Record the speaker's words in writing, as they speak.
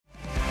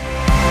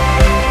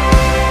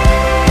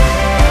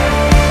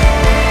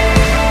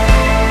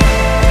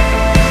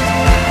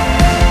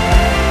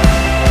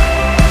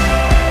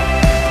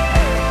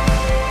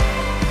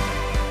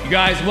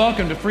guys,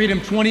 welcome to Freedom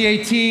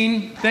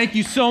 2018. Thank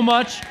you so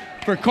much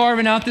for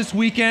carving out this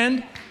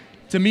weekend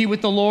to meet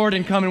with the Lord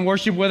and come and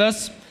worship with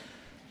us.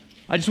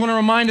 I just want to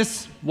remind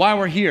us why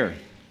we're here.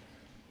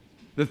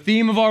 The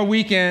theme of our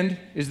weekend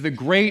is the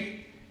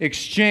Great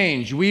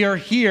Exchange. We are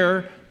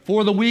here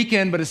for the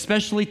weekend, but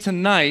especially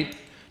tonight,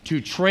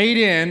 to trade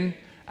in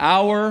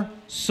our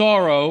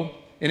sorrow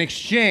in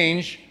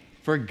exchange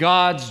for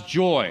God's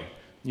joy.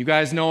 You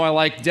guys know I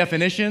like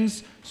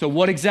definitions. So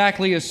what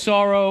exactly is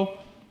sorrow?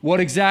 What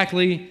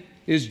exactly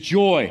is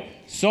joy?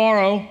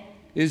 Sorrow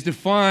is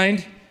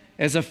defined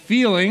as a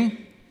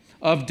feeling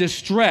of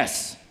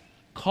distress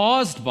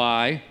caused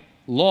by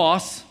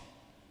loss,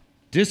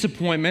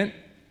 disappointment,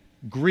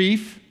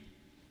 grief,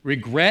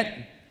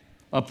 regret,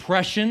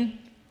 oppression,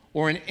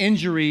 or an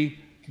injury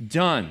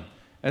done.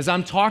 As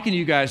I'm talking to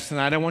you guys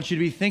tonight, I want you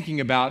to be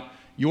thinking about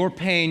your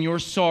pain, your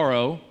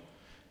sorrow,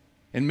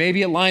 and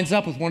maybe it lines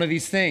up with one of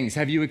these things.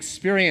 Have you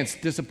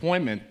experienced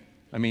disappointment?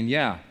 I mean,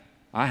 yeah,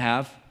 I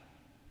have.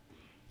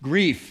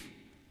 Grief,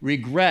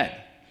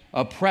 regret,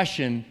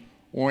 oppression,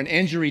 or an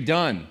injury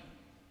done.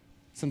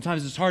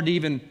 Sometimes it's hard to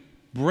even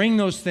bring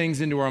those things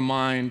into our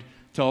mind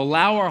to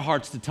allow our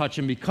hearts to touch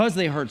them because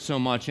they hurt so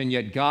much, and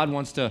yet God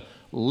wants to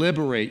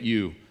liberate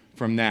you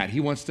from that.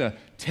 He wants to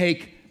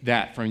take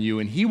that from you,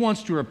 and He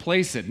wants to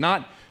replace it,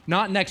 not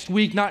next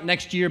week, not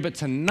next year, but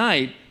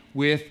tonight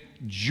with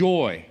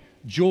joy.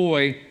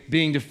 Joy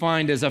being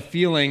defined as a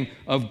feeling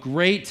of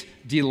great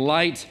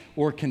delight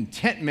or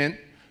contentment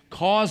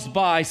caused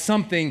by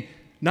something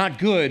not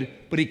good,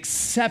 but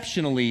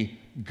exceptionally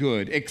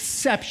good,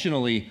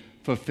 exceptionally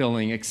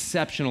fulfilling,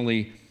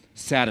 exceptionally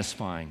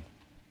satisfying.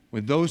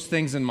 With those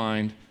things in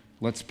mind,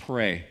 let's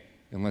pray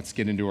and let's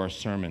get into our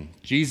sermon.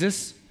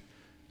 Jesus,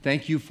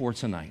 thank you for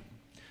tonight.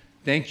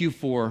 Thank you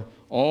for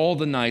all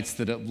the nights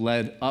that have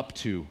led up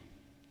to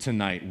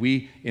tonight.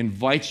 We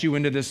invite you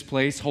into this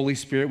place. Holy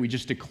Spirit, we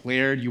just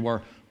declared you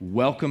are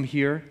welcome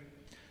here.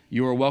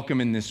 You are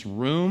welcome in this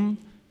room.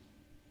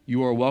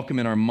 You are welcome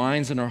in our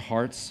minds and our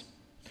hearts.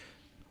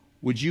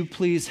 Would you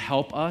please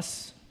help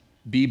us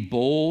be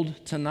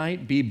bold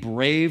tonight, be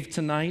brave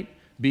tonight,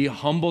 be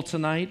humble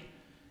tonight,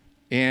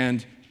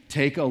 and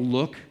take a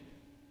look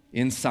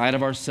inside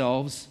of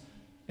ourselves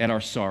at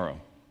our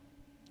sorrow?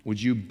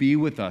 Would you be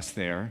with us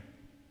there,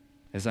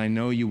 as I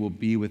know you will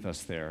be with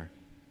us there,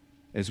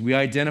 as we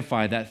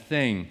identify that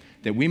thing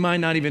that we might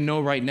not even know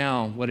right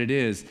now what it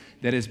is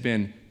that has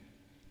been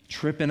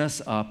tripping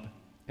us up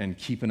and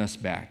keeping us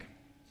back.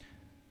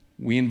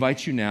 We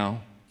invite you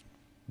now.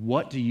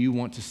 What do you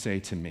want to say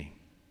to me?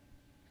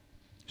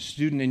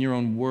 Student, in your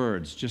own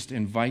words, just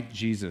invite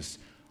Jesus.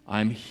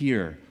 I'm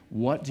here.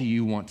 What do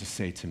you want to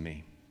say to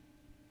me?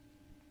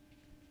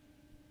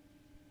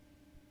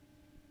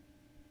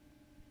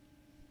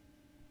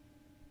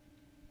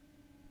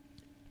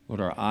 Lord,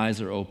 our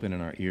eyes are open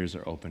and our ears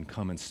are open.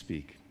 Come and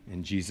speak.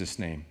 In Jesus'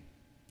 name,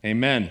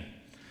 amen.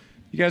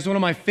 You guys, one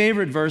of my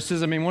favorite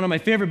verses, one of my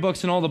favorite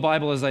books in all the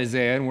Bible is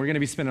Isaiah, and we're going to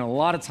be spending a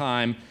lot of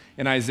time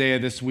in Isaiah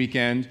this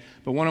weekend.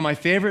 But one of my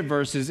favorite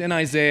verses in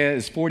Isaiah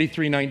is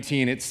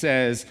 43:19. It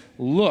says,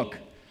 "Look,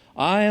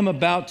 I am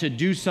about to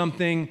do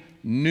something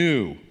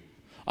new.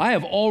 I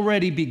have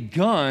already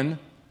begun.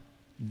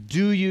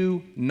 Do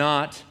you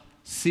not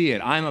see it?"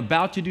 I am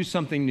about to do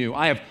something new.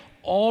 I have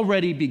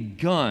already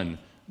begun.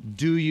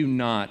 Do you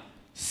not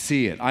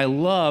see it? I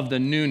love the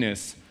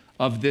newness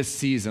of this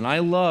season. I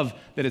love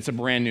that it's a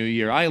brand new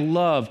year. I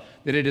love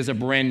that it is a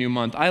brand new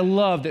month. I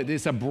love that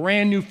it's a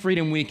brand new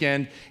Freedom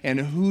Weekend, and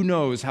who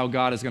knows how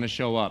God is going to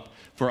show up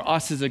for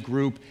us as a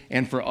group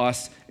and for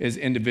us as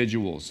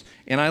individuals.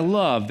 And I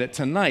love that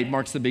tonight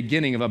marks the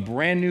beginning of a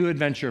brand new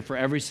adventure for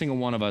every single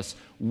one of us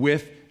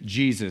with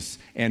Jesus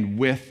and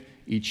with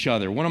each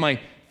other. One of my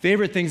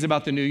favorite things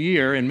about the new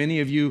year, and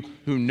many of you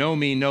who know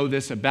me know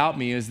this about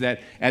me, is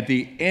that at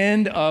the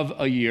end of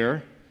a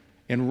year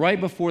and right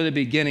before the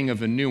beginning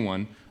of a new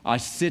one, I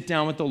sit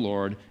down with the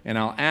Lord and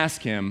I'll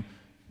ask Him,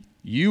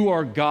 you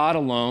are God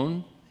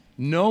alone.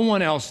 No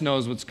one else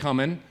knows what's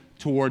coming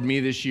toward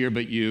me this year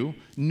but you.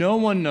 No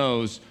one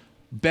knows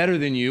better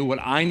than you what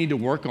I need to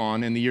work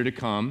on in the year to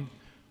come.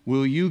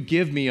 Will you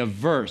give me a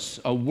verse,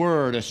 a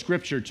word, a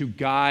scripture to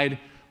guide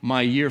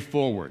my year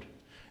forward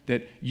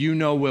that you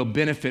know will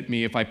benefit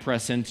me if I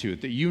press into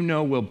it, that you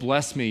know will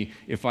bless me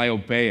if I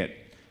obey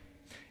it?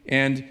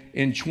 And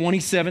in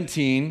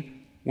 2017,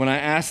 when I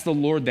asked the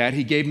Lord that,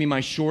 He gave me my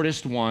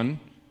shortest one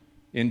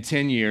in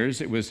 10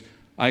 years. It was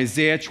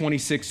Isaiah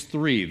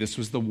 26:3. This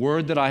was the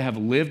word that I have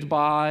lived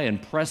by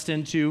and pressed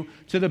into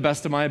to the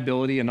best of my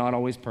ability, and not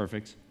always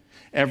perfect,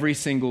 every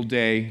single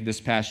day this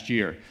past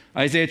year.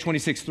 Isaiah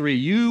 26:3,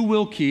 "You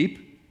will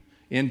keep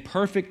in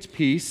perfect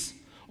peace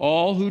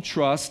all who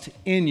trust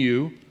in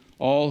you,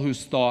 all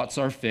whose thoughts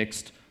are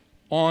fixed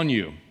on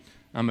you."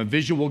 I'm a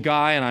visual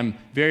guy, and I'm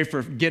very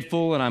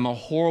forgetful, and I'm a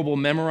horrible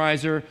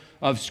memorizer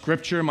of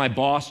Scripture. My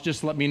boss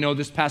just let me know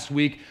this past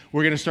week,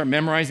 we're going to start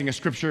memorizing a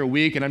Scripture a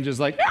week, and I'm just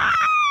like,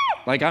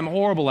 Like, I'm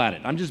horrible at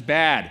it. I'm just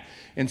bad.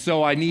 And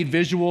so I need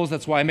visuals.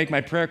 That's why I make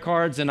my prayer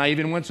cards. And I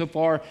even went so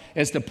far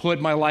as to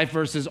put my life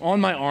verses on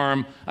my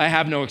arm. I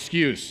have no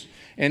excuse.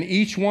 And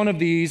each one of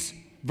these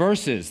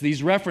verses,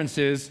 these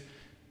references,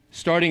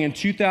 starting in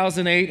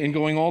 2008 and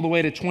going all the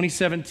way to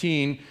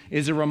 2017,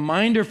 is a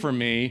reminder for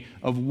me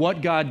of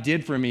what God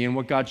did for me and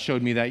what God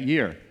showed me that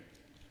year.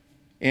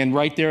 And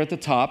right there at the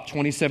top,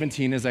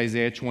 2017, is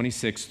Isaiah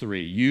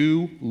 26:3.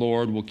 You,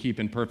 Lord, will keep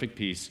in perfect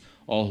peace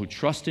all who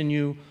trust in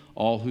you,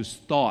 all whose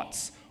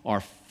thoughts are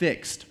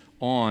fixed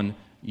on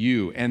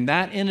you. And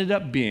that ended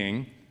up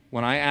being,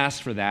 when I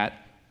asked for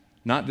that,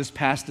 not this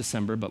past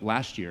December, but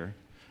last year,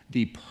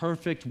 the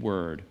perfect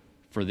word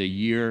for the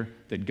year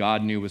that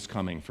God knew was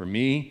coming for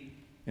me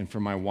and for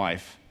my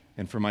wife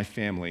and for my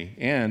family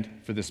and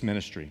for this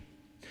ministry.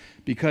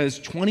 Because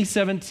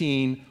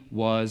 2017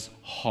 was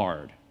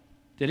hard.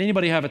 Did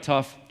anybody have a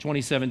tough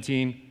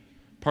 2017?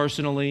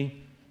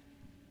 Personally,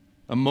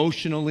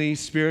 emotionally,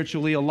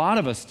 spiritually? A lot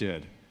of us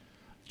did.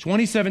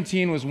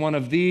 2017 was one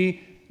of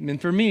and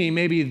for me,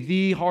 maybe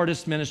the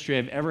hardest ministry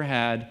I've ever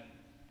had,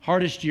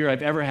 hardest year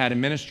I've ever had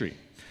in ministry.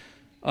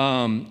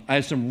 I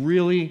had some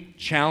really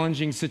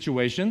challenging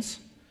situations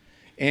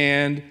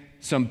and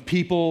some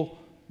people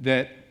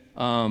that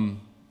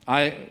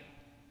I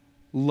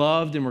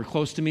loved and were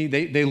close to me,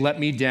 they let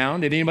me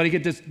down. Did anybody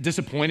get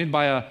disappointed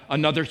by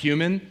another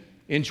human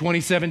in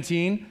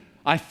 2017?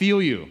 I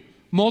feel you.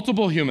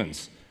 Multiple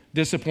humans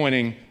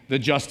disappointing the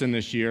Justin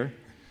this year.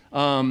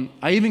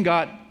 I even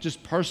got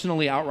just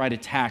personally outright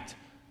attacked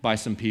by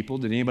some people.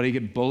 Did anybody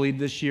get bullied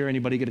this year?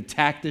 Anybody get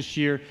attacked this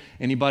year?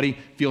 Anybody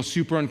feel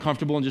super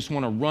uncomfortable and just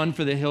want to run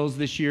for the hills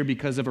this year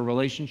because of a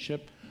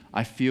relationship?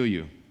 I feel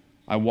you.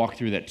 I walked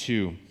through that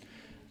too.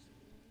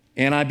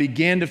 And I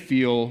began to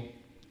feel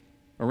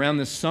around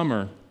this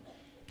summer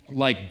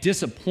like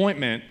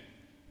disappointment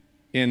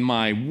in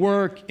my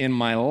work, in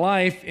my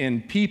life,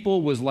 in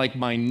people was like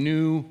my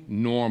new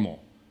normal.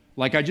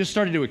 Like I just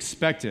started to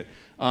expect it.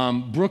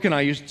 Brooke and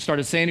I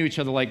started saying to each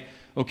other like,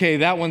 okay,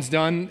 that one's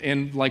done,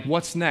 and like,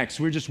 what's next?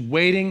 We're just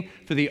waiting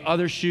for the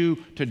other shoe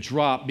to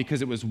drop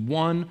because it was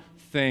one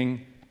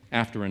thing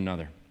after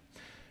another.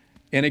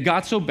 And it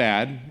got so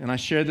bad, and I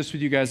shared this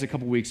with you guys a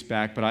couple weeks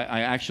back, but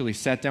I actually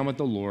sat down with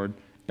the Lord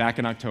back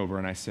in October,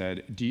 and I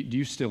said, do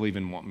you still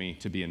even want me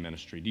to be in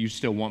ministry? Do you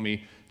still want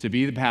me to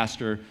be the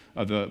pastor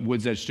of the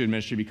Woods Edge Student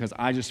Ministry? Because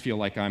I just feel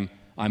like I'm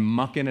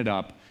mucking it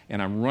up,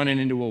 and I'm running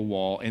into a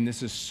wall, and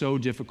this is so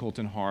difficult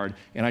and hard,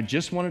 and I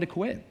just wanted to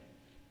quit.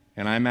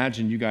 And I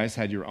imagine you guys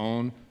had your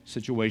own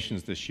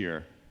situations this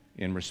year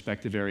in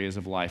respective areas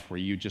of life where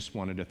you just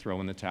wanted to throw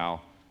in the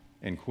towel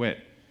and quit.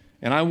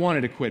 And I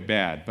wanted to quit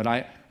bad, but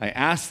I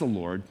asked the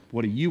Lord,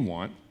 what do you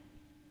want?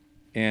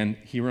 And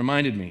he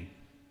reminded me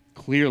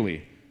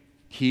clearly,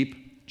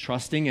 keep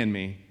trusting in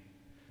me,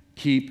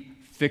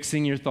 keep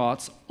fixing your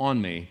thoughts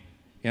on me.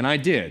 And I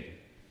did.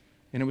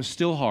 And it was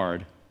still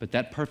hard, but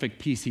that perfect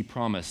peace he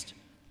promised,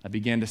 I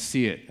began to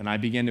see it and I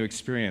began to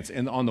experience,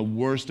 and on the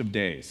worst of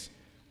days,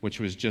 which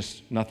was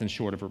just nothing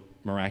short of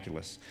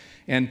miraculous.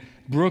 And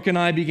Brooke and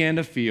I began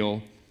to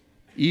feel,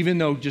 even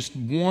though just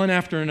one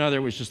after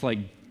another was just like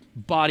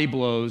body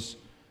blows,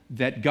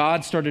 that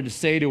God started to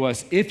say to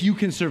us, if you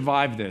can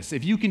survive this,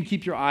 if you can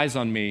keep your eyes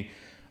on me,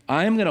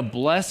 I am going to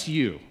bless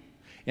you,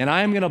 and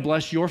I am going to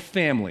bless your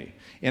family,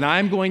 and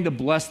I'm going to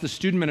bless the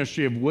student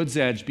ministry of Woods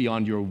Edge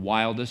beyond your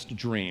wildest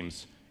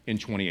dreams in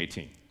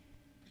 2018.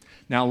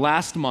 Now,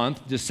 last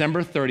month,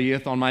 December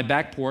 30th, on my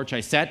back porch, I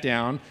sat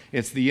down,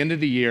 it's the end of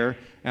the year,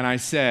 and I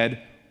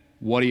said,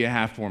 what do you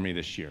have for me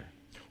this year?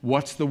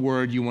 What's the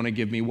word you want to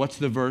give me? What's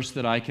the verse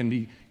that I can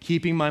be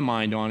keeping my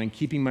mind on and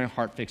keeping my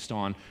heart fixed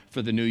on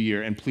for the new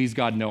year? And please,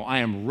 God, know I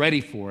am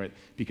ready for it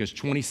because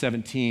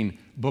 2017,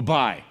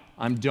 bye-bye,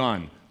 I'm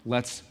done.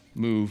 Let's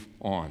move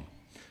on.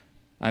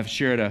 I've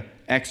shared an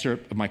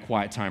excerpt of my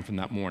quiet time from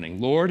that morning.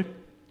 Lord,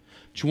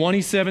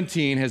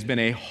 2017 has been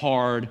a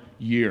hard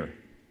year.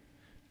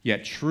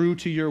 Yet true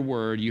to your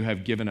word, you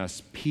have given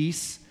us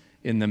peace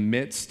in the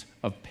midst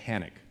of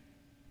panic.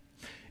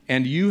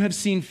 And you have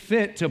seen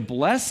fit to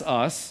bless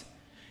us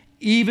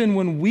even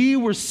when we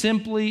were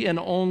simply and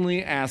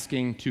only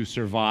asking to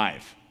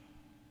survive.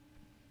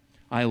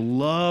 I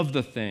love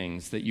the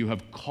things that you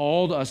have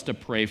called us to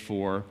pray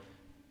for,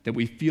 that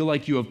we feel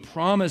like you have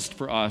promised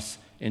for us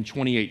in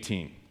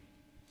 2018.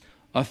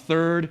 A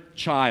third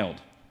child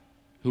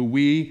who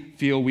we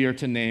feel we are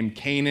to name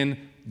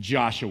Canaan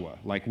Joshua.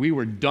 Like we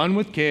were done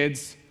with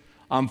kids.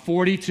 I'm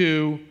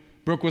 42.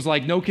 Brooke was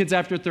like, no kids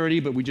after 30,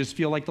 but we just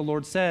feel like the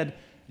Lord said,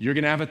 you're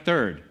going to have a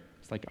third.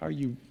 It's like, are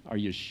you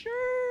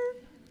sure?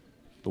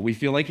 But we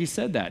feel like he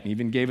said that and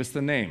even gave us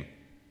the name.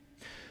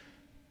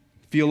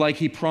 Feel like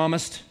he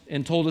promised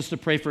and told us to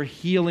pray for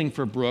healing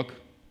for Brooke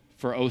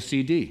for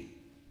OCD,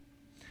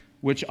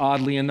 which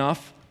oddly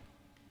enough,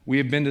 we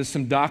have been to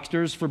some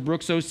doctors for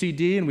Brooke's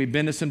OCD, and we've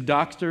been to some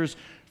doctors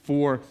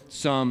for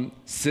some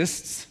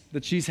cysts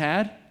that she's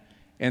had,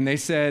 and they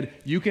said,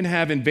 you can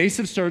have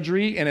invasive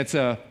surgery, and it's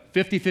a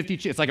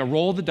 50-50, it's like a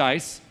roll of the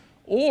dice,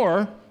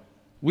 or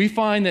we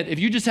find that if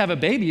you just have a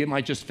baby, it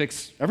might just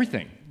fix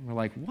everything. We're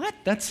like, what?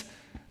 It's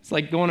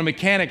like going to a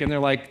mechanic and they're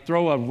like,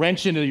 throw a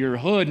wrench into your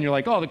hood and you're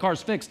like, oh, the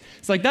car's fixed.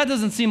 It's like, that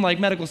doesn't seem like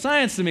medical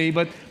science to me,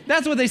 but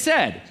that's what they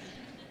said.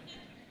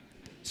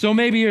 So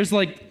maybe there's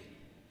like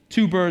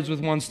two birds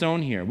with one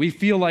stone here. We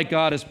feel like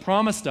God has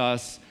promised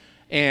us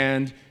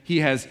and he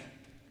has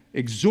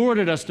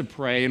exhorted us to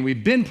pray, and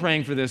we've been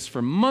praying for this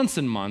for months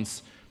and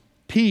months,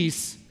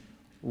 peace,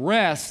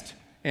 rest,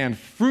 and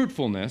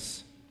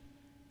fruitfulness,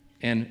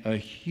 and a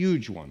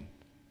huge one.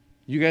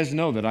 You guys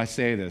know that I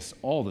say this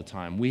all the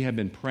time. We have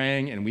been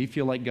praying, and we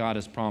feel like God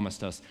has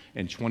promised us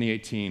in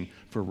 2018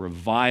 for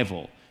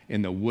revival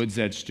in the Woods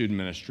Edge student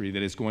ministry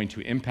that is going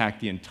to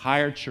impact the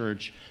entire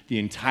church, the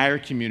entire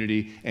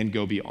community, and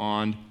go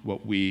beyond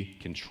what we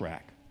can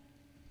track.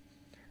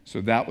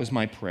 So that was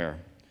my prayer.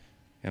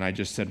 And I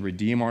just said,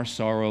 redeem our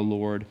sorrow,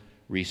 Lord,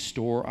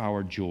 restore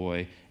our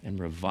joy, and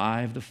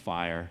revive the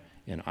fire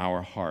in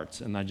our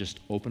hearts. And I just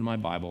opened my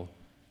Bible,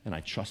 and I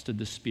trusted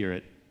the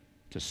Spirit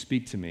to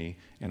speak to me,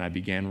 and I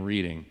began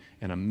reading.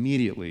 And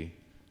immediately,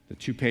 the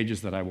 2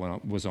 pages that I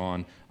was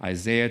on,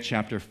 Isaiah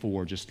chapter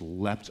 4 just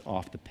leapt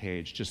off the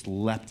page, just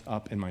leapt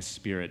up in my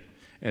spirit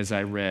as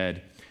I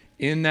read,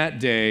 in that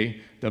day,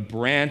 the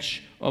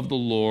branch of the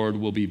Lord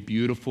will be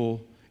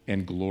beautiful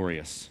and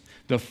glorious.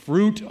 The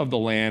fruit of the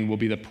land will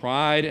be the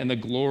pride and the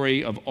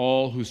glory of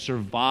all who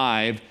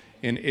survive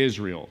in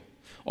Israel.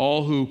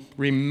 All who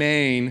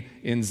remain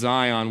in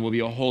Zion will be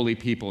a holy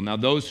people. Now,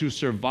 those who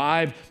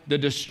survive the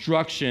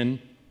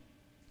destruction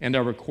and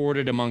are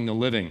recorded among the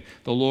living,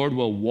 the Lord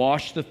will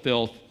wash the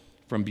filth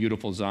from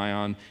beautiful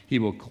Zion. He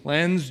will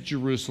cleanse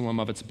Jerusalem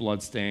of its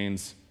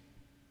bloodstains.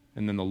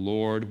 And then the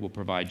Lord will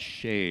provide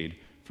shade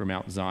for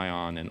Mount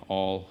Zion and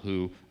all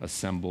who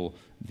assemble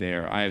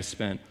there. I have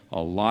spent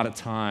a lot of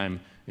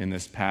time in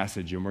this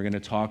passage, and we're going to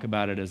talk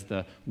about it as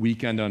the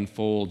weekend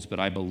unfolds, but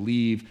I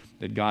believe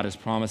that God is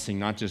promising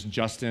not just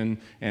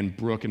Justin and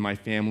Brooke and my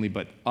family,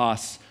 but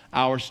us,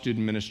 our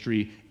student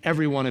ministry,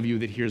 every one of you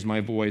that hears my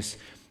voice,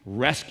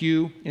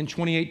 rescue in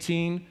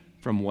 2018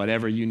 from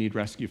whatever you need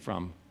rescue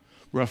from.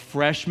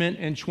 Refreshment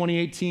in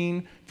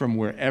 2018 from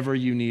wherever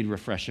you need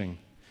refreshing.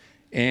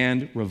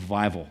 And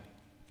revival.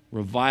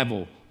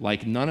 Revival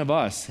like none of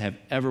us have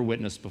ever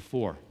witnessed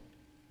before.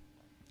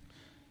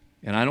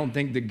 And I don't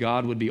think that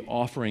God would be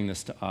offering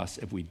this to us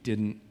if we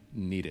didn't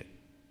need it.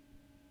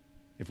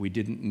 If we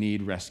didn't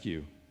need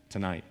rescue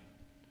tonight,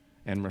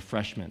 and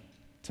refreshment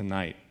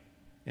tonight,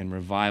 and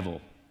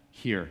revival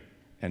here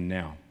and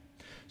now.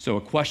 So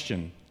a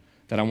question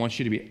that I want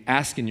you to be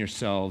asking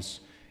yourselves,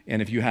 and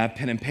if you have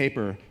pen and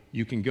paper,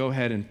 you can go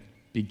ahead and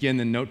begin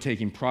the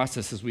note-taking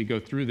process as we go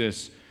through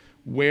this.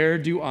 Where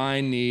do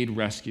I need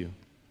rescue?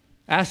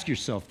 Ask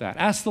yourself that.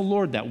 Ask the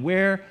Lord that.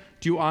 Where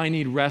do I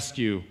need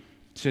rescue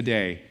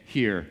today,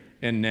 here,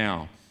 and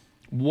now?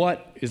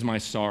 What is my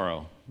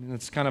sorrow?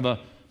 That's kind of a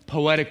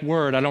poetic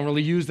word. I don't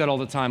really use that all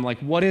the time. Like,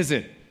 what is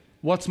it?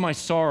 What's my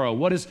sorrow?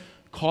 What is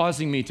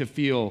causing me to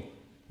feel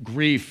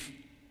grief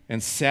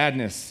and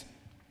sadness?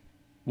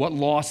 What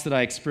loss did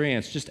I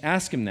experience? Just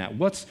ask him that.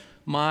 What's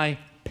my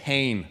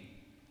pain?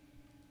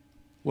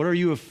 What are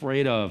you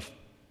afraid of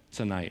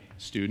tonight,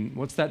 student?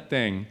 What's that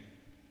thing?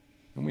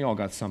 And we all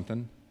got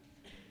something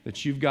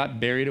that you've got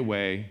buried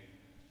away.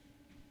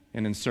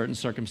 And in certain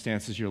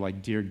circumstances, you're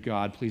like, dear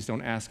God, please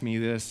don't ask me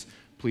this.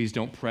 Please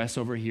don't press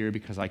over here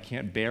because I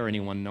can't bear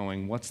anyone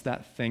knowing. What's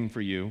that thing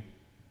for you?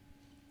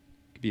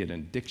 It could be an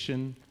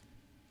addiction.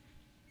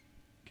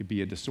 It could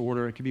be a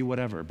disorder. It could be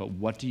whatever. But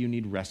what do you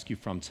need rescue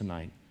from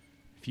tonight?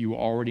 If you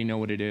already know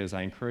what it is,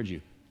 I encourage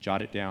you,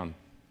 jot it down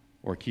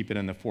or keep it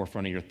in the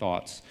forefront of your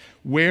thoughts.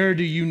 Where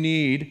do you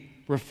need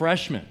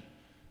refreshment?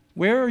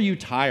 Where are you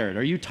tired?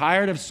 Are you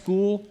tired of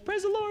school?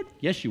 Praise the Lord.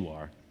 Yes, you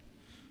are.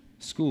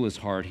 School is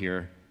hard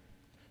here.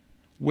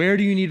 Where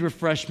do you need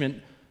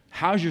refreshment?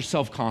 How's your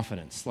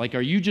self-confidence? Like,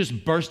 are you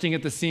just bursting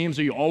at the seams?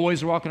 Are you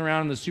always walking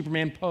around in the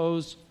Superman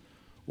pose?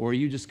 Or are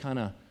you just kind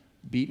of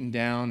beaten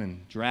down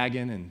and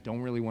dragging and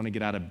don't really want to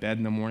get out of bed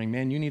in the morning?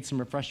 Man, you need some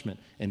refreshment,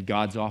 and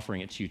God's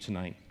offering it to you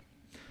tonight.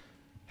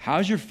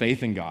 How's your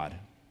faith in God?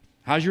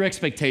 How's your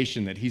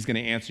expectation that he's going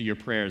to answer your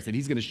prayers, that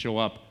he's going to show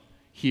up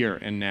here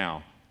and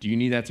now? Do you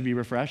need that to be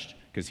refreshed?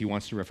 Because he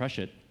wants to refresh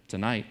it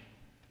tonight.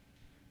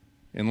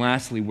 And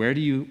lastly, where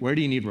do you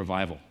need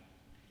revival?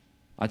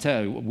 I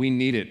tell you, we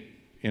need it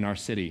in our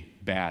city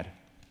bad,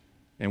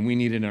 and we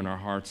need it in our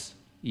hearts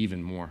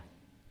even more.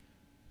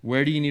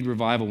 Where do you need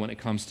revival when it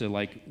comes to,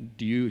 like,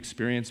 do you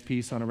experience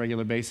peace on a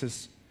regular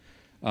basis?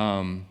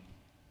 Do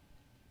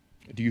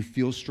you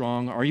feel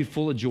strong? Are you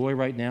full of joy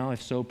right now?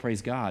 If so,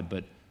 praise God,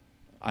 but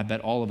I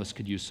bet all of us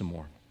could use some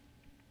more.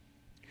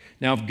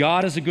 Now, if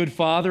God is a good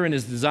father and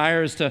his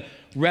desire is to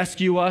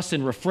rescue us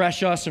and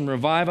refresh us and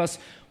revive us,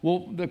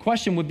 well, the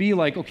question would be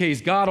like, okay,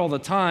 he's God all the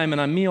time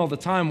and I'm me all the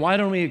time. Why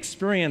don't we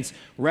experience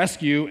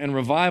rescue and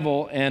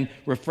revival and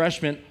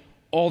refreshment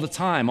all the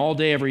time, all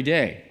day, every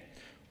day?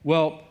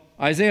 Well,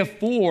 Isaiah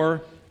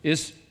 4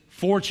 is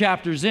 4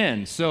 chapters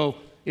in. So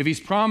if he's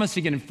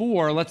promising it in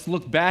 4, let's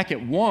look back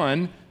at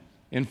 1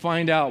 and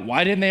find out,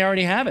 why didn't they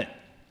already have it?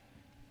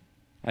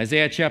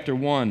 Isaiah chapter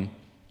 1,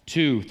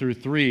 2 through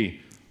 3.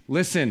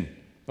 Listen,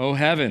 O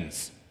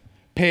heavens,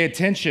 pay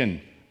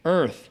attention,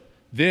 earth.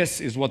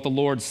 This is what the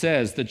Lord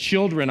says. The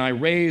children I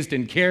raised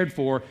and cared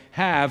for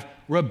have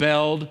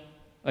rebelled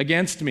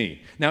against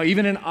me. Now,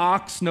 even an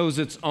ox knows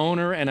its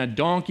owner, and a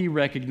donkey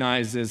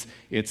recognizes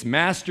its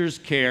master's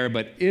care,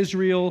 but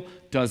Israel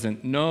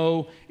doesn't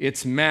know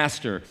its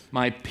master.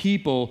 My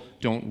people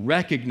don't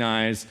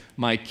recognize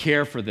my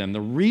care for them.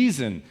 The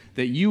reason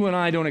that you and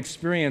I don't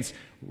experience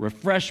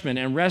refreshment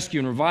and rescue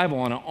and revival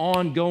on an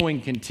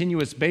ongoing,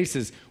 continuous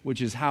basis,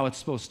 which is how it's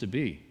supposed to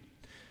be,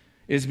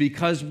 is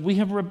because we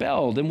have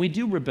rebelled, and we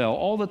do rebel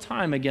all the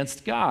time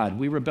against God.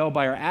 We rebel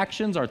by our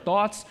actions, our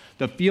thoughts,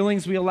 the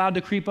feelings we allowed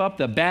to creep up,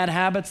 the bad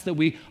habits that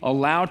we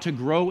allow to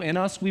grow in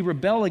us. We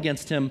rebel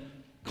against Him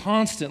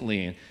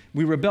constantly.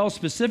 We rebel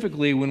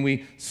specifically when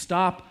we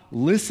stop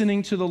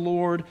listening to the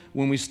Lord,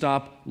 when we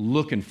stop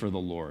looking for the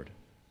Lord.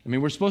 I mean,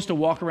 we're supposed to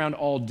walk around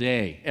all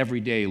day,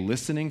 every day,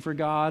 listening for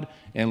God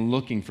and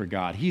looking for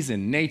God. He's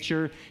in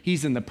nature.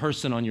 He's in the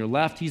person on your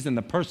left. He's in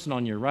the person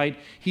on your right.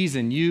 He's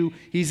in you.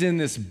 He's in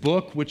this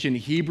book, which in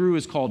Hebrew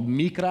is called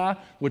Mikra,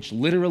 which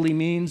literally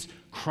means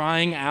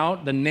crying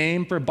out. The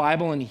name for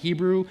Bible in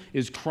Hebrew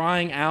is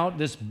crying out.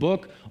 This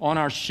book on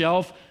our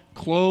shelf,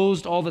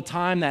 closed all the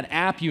time, that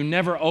app you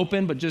never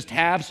open but just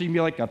have, so you can be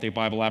like, got the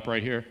Bible app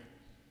right here,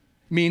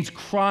 means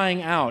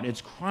crying out.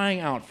 It's crying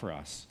out for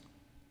us.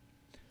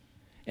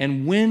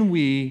 And when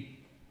we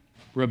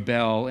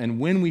rebel and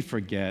when we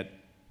forget,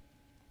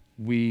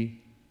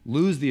 we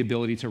lose the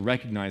ability to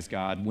recognize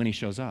God when He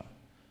shows up.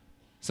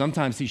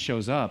 Sometimes He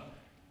shows up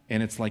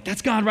and it's like,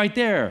 that's God right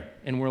there.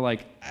 And we're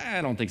like,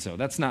 I don't think so.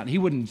 That's not, He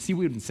wouldn't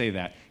say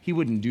that. He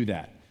wouldn't do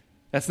that.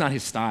 That's not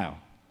His style.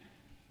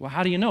 Well,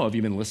 how do you know? Have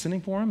you been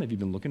listening for Him? Have you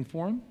been looking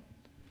for Him?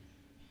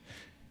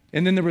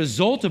 And then the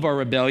result of our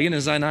rebellion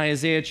is in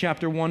Isaiah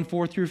chapter 1,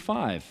 4 through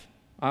 5.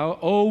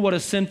 Oh, what a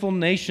sinful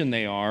nation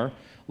they are,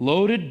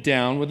 loaded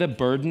down with a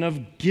burden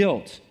of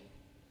guilt.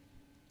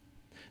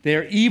 They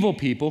are evil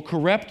people,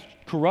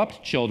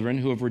 corrupt children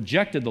who have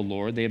rejected the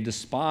Lord. They have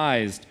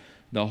despised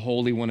the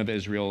Holy One of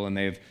Israel, and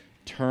they have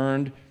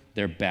turned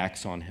their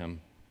backs on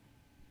Him.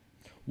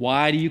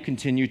 Why do you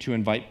continue to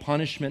invite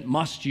punishment?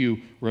 Must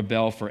you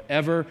rebel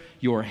forever?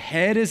 Your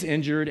head is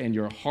injured and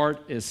your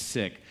heart is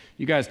sick.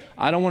 You guys,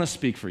 I don't want to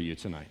speak for you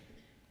tonight,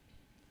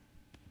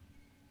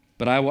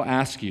 but I will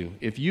ask you,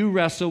 if you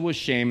wrestle with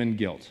shame and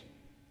guilt,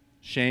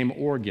 shame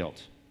or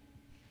guilt,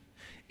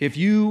 if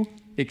you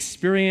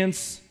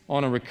experience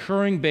on a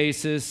recurring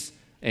basis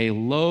a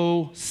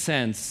low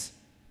sense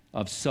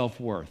of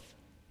self-worth,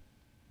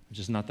 which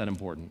is not that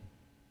important,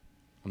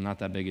 I'm not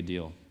that big a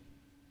deal,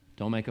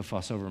 don't make a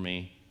fuss over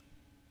me,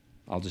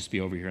 I'll just be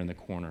over here in the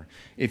corner.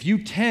 If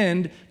you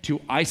tend to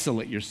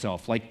isolate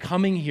yourself, like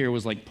coming here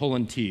was like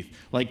pulling teeth,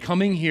 like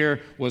coming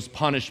here was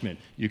punishment.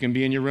 You can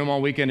be in your room all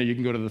weekend or you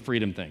can go to the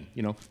freedom thing.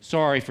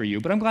 Sorry for you,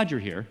 but I'm glad you're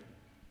here.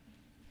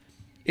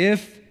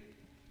 If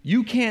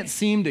you can't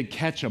seem to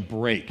catch a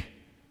break,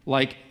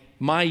 like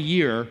my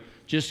year,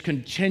 just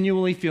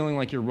continually feeling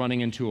like you're running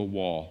into a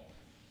wall,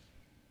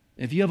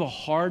 if you have a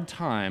hard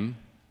time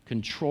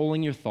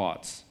controlling your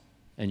thoughts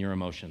and your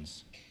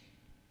emotions,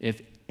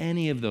 if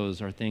any of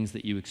those are things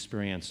that you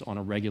experience on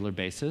a regular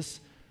basis,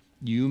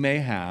 you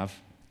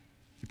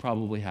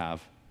probably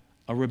have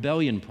a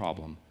rebellion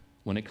problem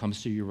when it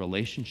comes to your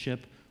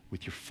relationship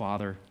with your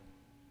Father,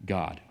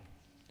 God.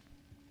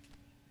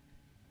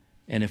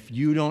 And if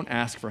you don't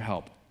ask for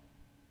help,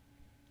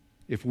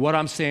 if what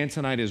I'm saying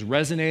tonight is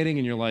resonating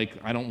and you're like,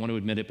 I don't want to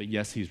admit it, but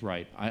yes, he's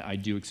right, I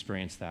do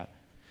experience that,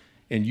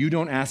 and you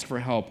don't ask for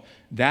help,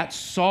 that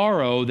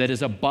sorrow that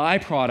is a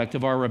byproduct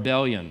of our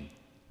rebellion,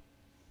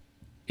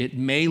 it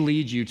may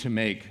lead you to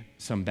make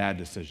some bad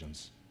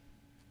decisions.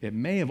 It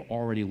may have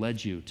already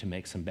led you to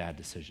make some bad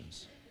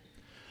decisions.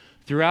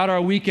 Throughout our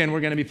weekend,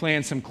 we're going to be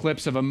playing some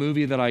clips of a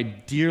movie that I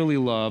dearly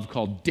love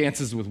called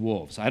Dances with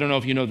Wolves. I don't know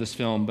if you know this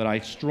film, but I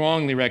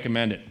strongly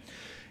recommend it.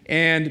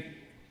 And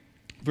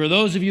for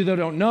those of you that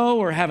don't know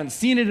or haven't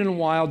seen it in a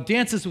while,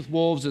 Dances with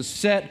Wolves is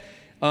set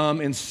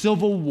in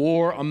Civil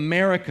War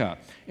America.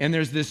 And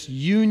there's this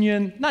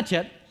Union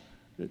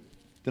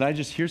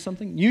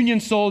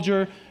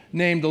soldier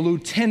named the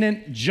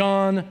Lieutenant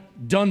John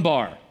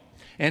Dunbar.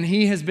 And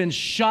he has been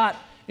shot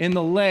in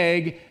the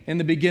leg in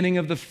the beginning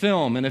of the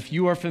film. And if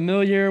you are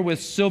familiar with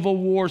Civil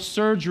War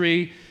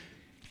surgery,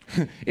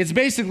 it's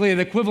basically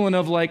the equivalent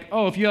of like,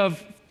 oh, if you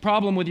have a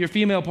problem with your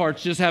female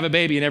parts, just have a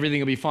baby and everything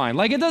will be fine.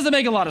 Like, it doesn't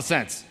make a lot of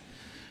sense.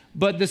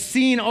 But the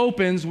scene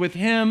opens with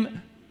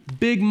him,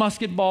 big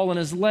musket ball in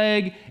his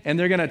leg, and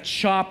they're going to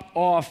chop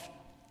off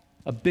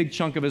a big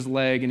chunk of his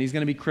leg, and he's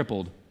going to be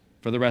crippled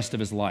for the rest of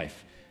his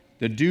life.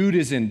 The dude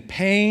is in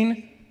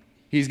pain.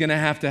 He's going to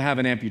have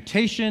an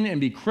amputation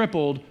and be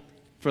crippled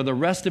for the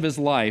rest of his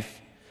life.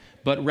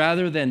 But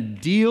rather than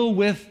deal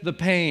with the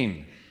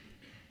pain,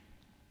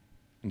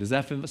 and does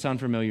that sound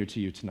familiar to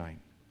you tonight?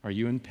 Are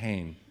you in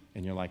pain?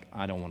 And you're like,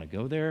 I don't want to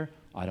go there.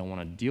 I don't want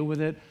to deal with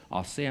it.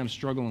 I'll say I'm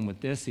struggling with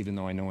this, even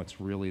though I know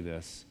it's really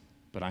this.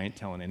 But I ain't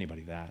telling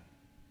anybody that.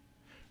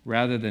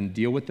 Rather than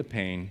deal with the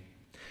pain,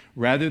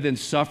 rather than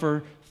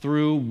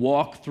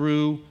walk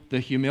through the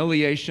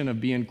humiliation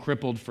of being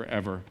crippled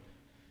forever.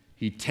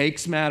 He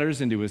takes matters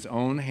into his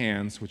own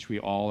hands, which we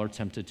all are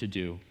tempted to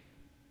do.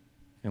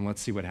 And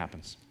let's see what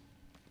happens.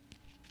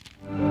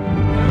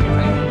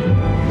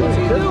 What's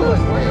he doing?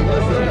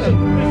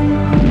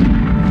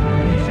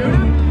 Shoot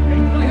him?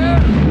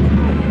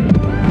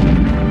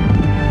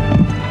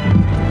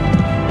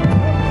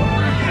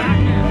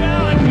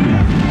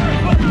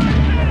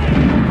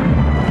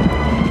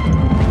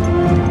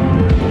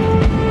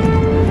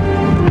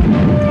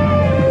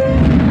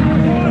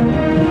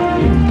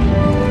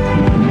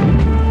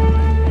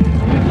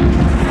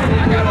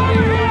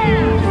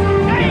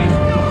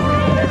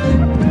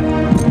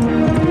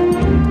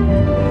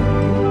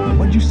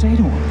 What'd you say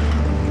to him?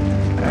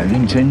 I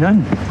didn't say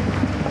nothing.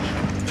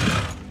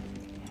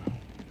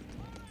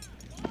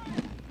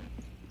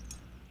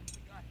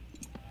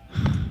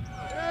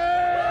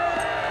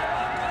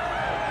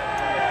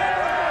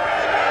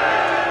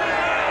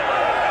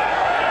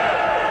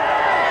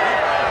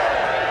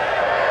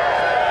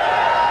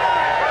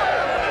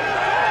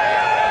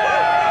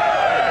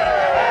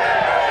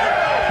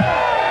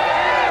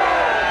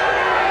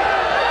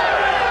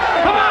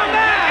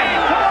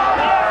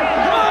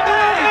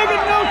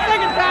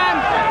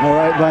 All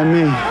right by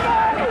me.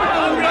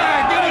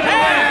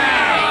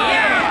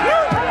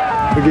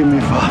 Forgive me,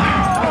 Father.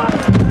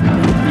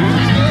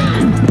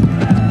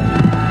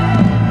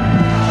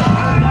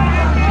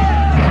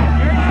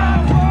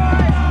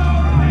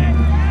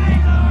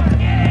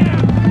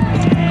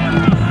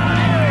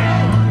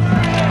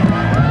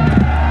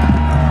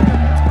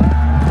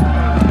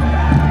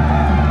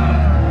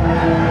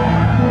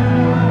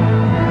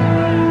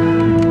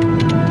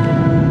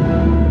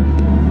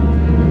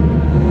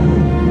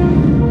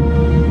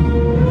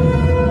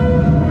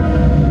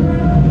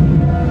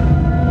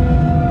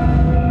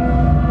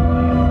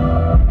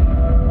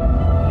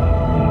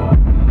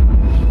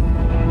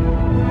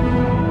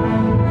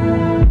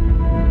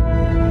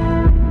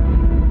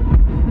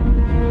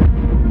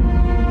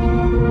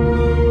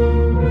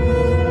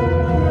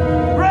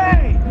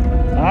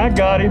 I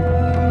got him.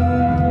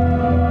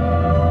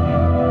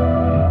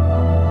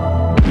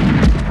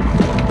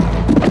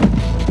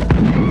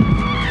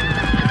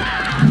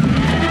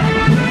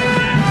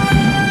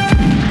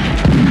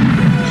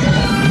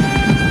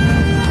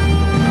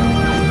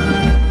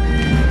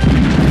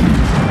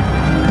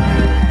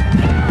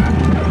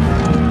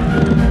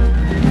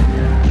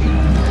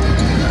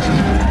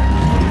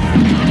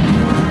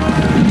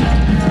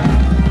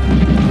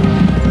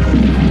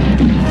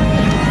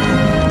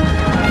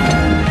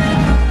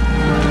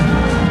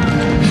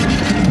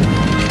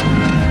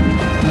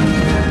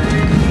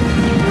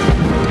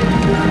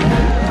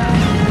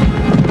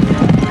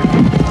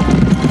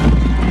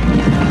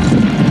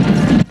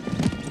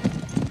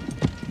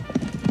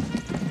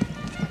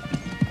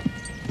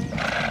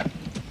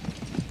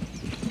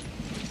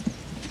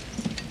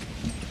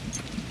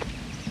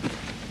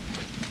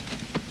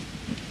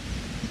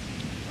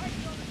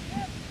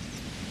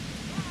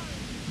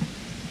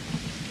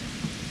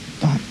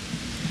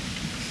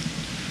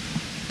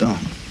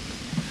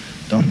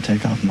 Don't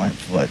take off my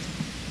foot.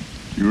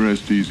 You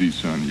rest easy,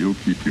 son. You'll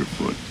keep your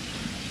foot.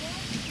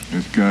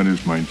 As God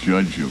is my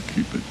judge, you'll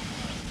keep it.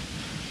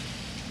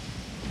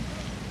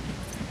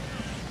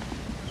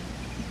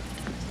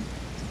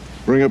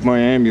 Bring up my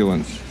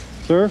ambulance.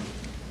 Sir?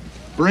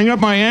 Bring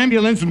up my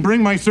ambulance and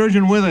bring my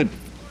surgeon with it.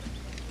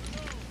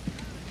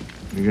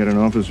 You got an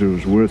officer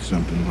who's worth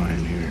something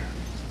lying here.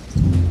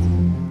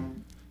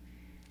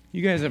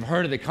 You guys have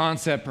heard of the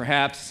concept,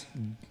 perhaps,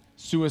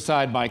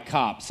 suicide by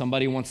cop.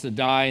 Somebody wants to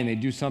die and they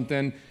do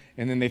something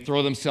and then they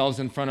throw themselves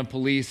in front of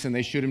police and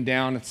they shoot him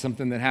down. It's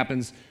something that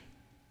happens,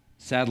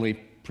 sadly,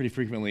 pretty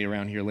frequently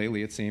around here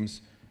lately, it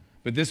seems.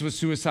 But this was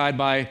suicide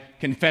by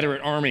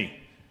Confederate Army.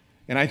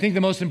 And I think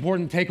the most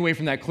important takeaway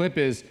from that clip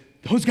is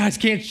those guys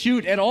can't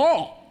shoot at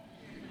all.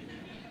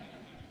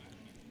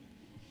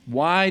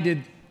 Why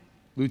did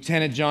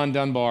Lieutenant John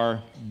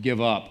Dunbar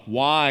give up?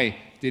 Why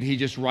did he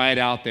just ride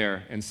out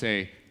there and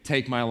say,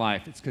 take my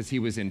life? It's because he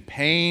was in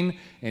pain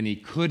and he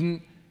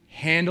couldn't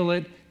handle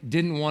it,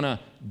 didn't want to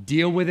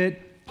deal with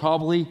it,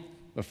 probably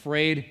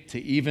afraid to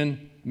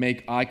even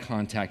make eye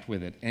contact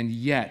with it. And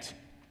yet,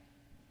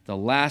 the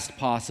best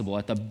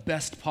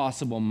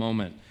possible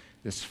moment,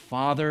 this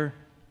father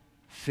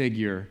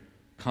figure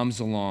comes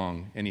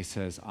along and he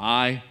says,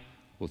 I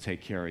will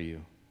take care of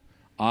you.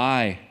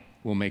 I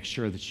will make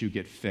sure that you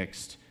get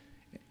fixed.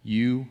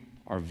 You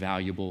are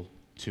valuable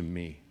to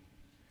me.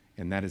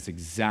 And that is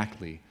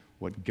exactly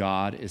what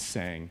God is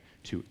saying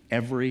to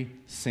every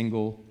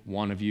single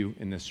one of you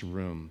in this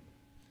room.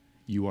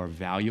 You are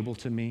valuable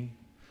to me.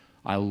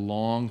 I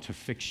long to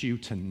fix you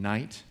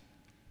tonight.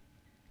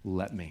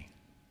 Let me.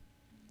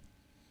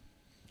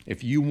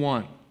 If you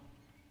want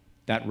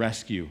that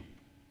rescue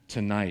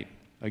tonight,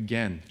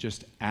 again,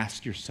 just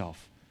ask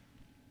yourself.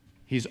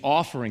 He's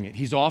offering it.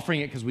 He's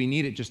offering it because we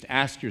need it. Just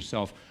ask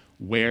yourself,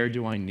 where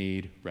do I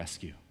need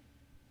rescue?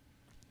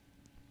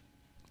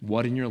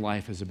 What in your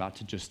life is about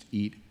to just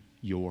eat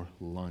your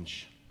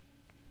lunch?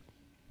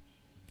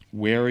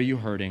 Where are you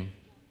hurting?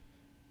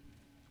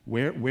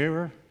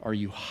 Where are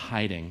you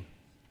hiding?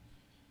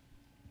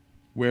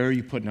 Where are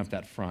you putting up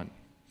that front?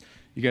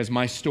 You guys,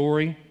 my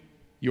story,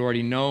 you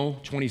already know,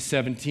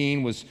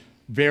 2017 was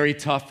very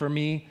tough for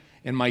me,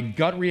 and my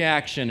gut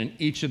reaction in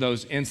each of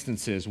those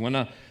instances,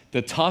 when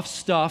the tough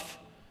stuff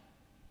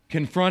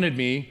confronted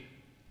me,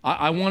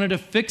 I wanted to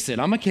fix it.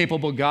 I'm a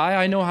capable guy.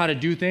 I know how to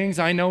do things.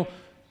 I know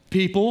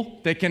people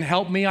that can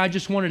help me. I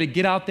just wanted to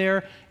get out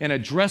there and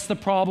address the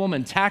problem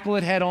and tackle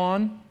it head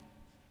on.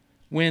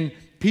 When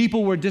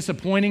people were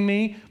disappointing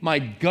me, my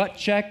gut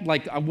check,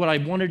 like what I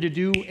wanted to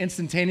do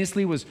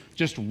instantaneously was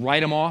just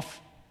write them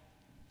off.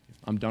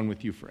 I'm done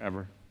with you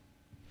forever.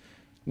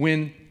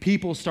 When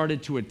people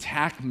started to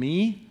attack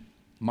me,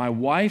 my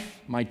wife,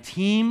 my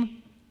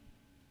team,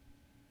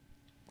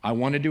 I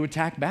wanted to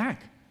attack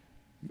back.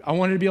 I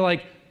wanted to be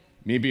like,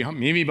 meet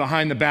me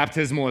behind the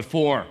baptismal at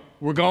 4.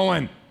 We're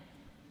going.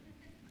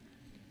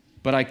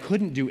 But I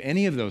couldn't do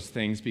any of those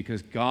things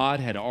because God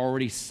had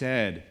already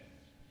said,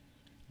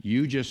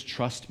 you just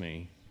trust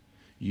me.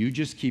 You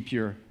just keep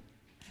your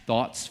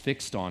thoughts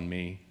fixed on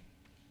me,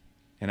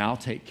 and I'll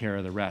take care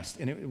of the rest.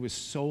 And it was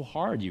so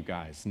hard, you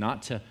guys,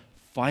 not to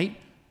fight,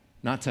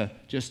 not to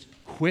just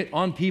quit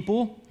on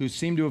people who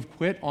seem to have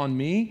quit on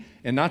me,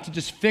 and not to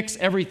just fix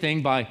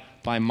everything by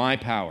my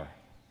power.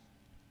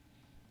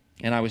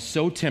 And I was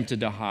so tempted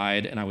to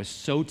hide, and I was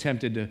so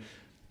tempted to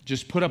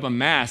just put up a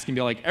mask and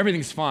be like,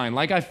 everything's fine.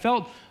 Like I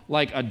felt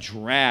like a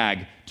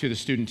drag to the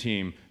student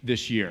team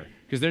this year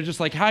because they're just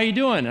like, how you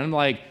doing? And I'm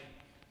like,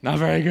 not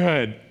very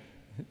good.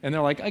 And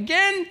they're like,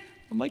 again?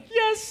 I'm like,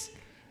 yes.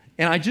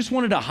 And I just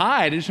wanted to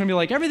hide. I just wanted to be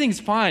like, everything's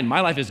fine. My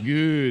life is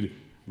good,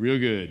 real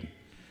good.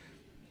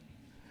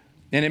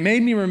 And it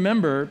made me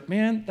remember,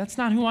 man, that's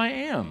not who I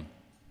am.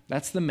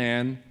 That's the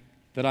man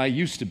that I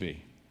used to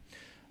be.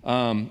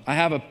 I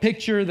have a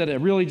picture that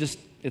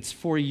it's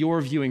for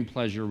your viewing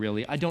pleasure,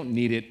 really. I don't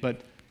need it,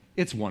 but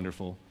it's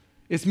wonderful.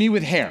 It's me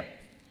with hair,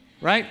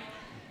 right?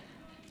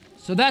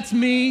 So that's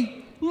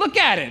me. Look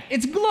at it.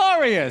 It's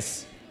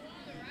glorious.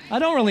 I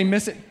don't really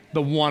miss it.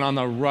 The one on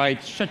the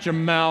right. Shut your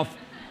mouth.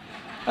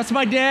 That's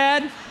my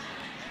dad.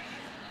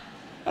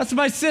 That's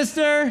my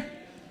sister.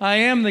 I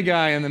am the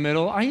guy in the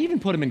middle. I even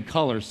put him in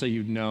color so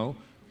you'd know.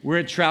 We're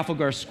at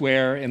Trafalgar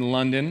Square in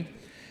London,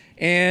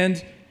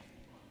 and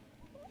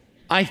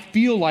I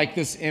feel like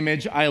this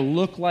image, I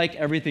look like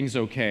everything's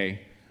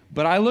okay,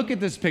 but I look at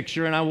this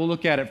picture and I will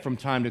look at it from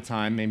time to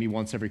time, maybe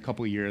once every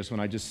couple of years when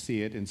I just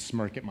see it and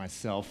smirking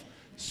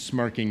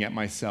at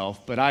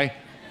myself. But I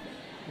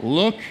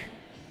look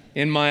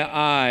in my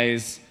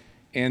eyes,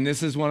 and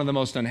this is one of the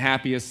most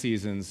unhappiest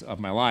seasons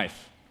of my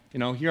life. You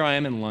know, here I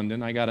am in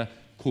London. I got a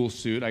cool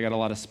suit. I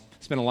got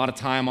spent a lot of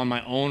time on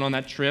my own on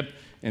that trip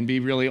and be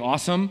really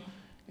awesome,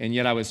 and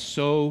yet I was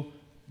so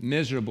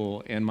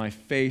miserable, and my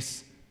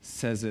face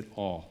says it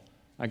all.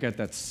 I got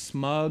that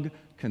smug,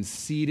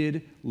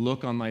 conceited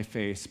look on my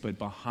face, but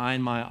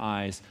behind my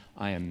eyes,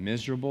 I am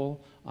miserable,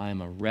 I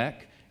am a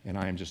wreck, and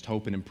I am just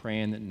hoping and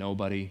praying that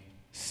nobody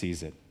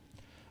sees it.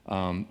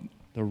 The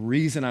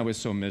reason I was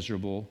so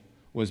miserable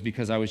was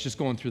because I was just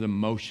going through the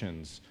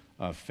motions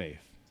of faith.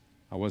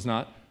 I was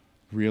not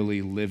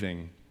really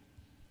living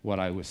what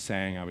I was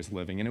saying I was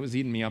living, and it was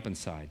eating me up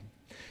inside.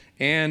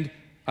 And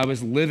I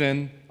was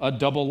living a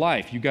double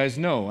life. You guys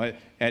know,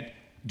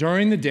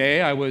 during the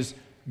day, I was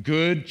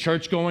good,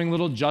 church-going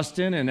little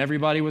Justin, and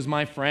everybody was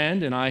my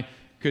friend, and I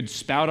could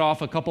spout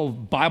off a couple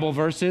Bible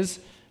verses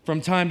from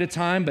time to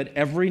time, but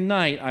every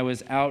night I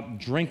was out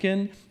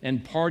drinking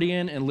and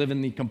partying and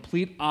living the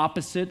complete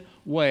opposite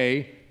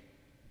way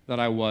that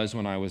I was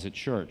when I was at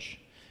church.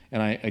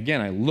 And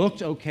I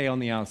looked okay on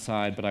the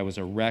outside, but I was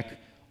a wreck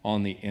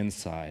on the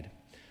inside.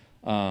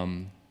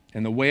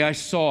 And the way I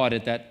saw it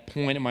at that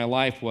point in my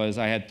life was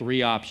I had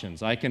 3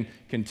 options. I can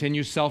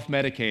continue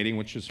self-medicating,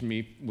 which for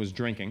me was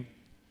drinking.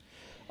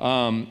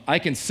 I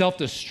can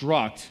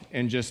self-destruct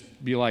and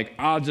just be like,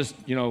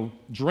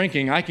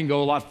 drinking, I can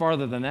go a lot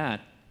farther than that.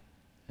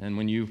 And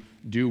when you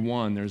do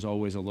one, there's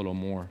always a little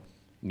more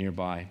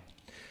nearby.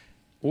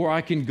 Or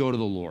I can go to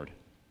the Lord,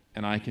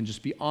 and I can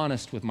just be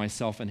honest with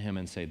myself and Him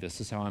and say,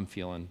 this is how I'm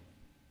feeling.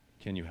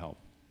 Can you help?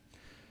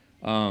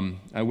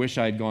 I wish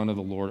I had gone to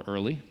the Lord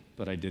early,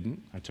 but I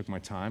didn't. I took my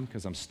time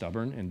because I'm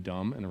stubborn and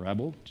dumb and a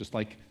rebel, just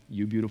like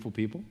you beautiful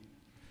people.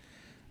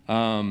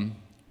 But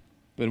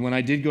when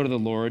I did go to the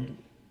Lord,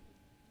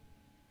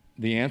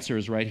 the answer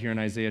is right here in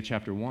Isaiah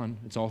chapter 1.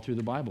 It's all through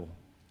the Bible.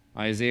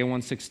 Isaiah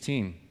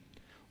 1:16.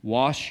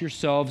 Wash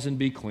yourselves and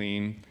be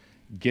clean.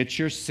 Get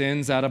your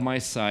sins out of my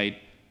sight.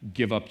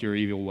 Give up your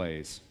evil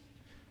ways.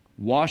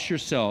 Wash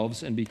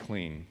yourselves and be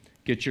clean.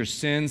 Get your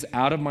sins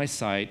out of my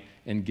sight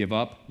and give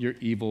up your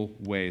evil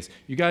ways.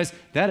 You guys,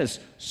 that is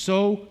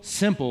so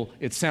simple,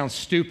 it sounds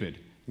stupid.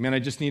 Man, I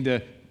just need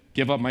to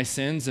give up my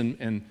sins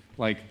and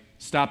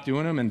stop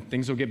doing them and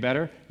things will get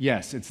better.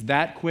 Yes, it's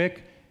that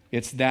quick,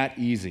 it's that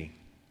easy.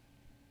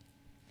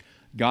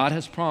 God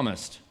has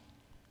promised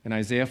in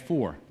Isaiah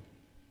 4,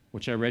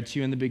 which I read to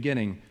you in the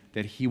beginning,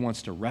 that He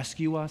wants to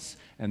rescue us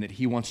and that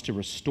He wants to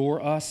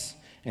restore us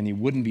and he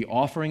wouldn't be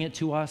offering it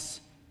to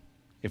us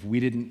if we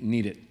didn't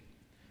need it.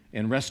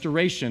 And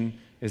restoration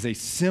is a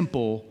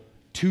simple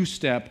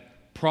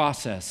two-step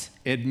process.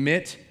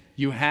 Admit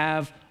you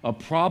have a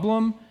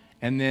problem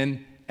and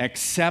then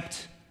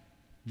accept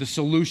the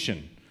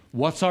solution.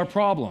 What's our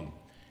problem?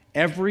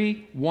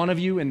 Every one of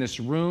you in this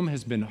room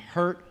has been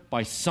hurt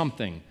by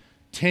something.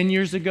 10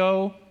 years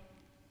ago,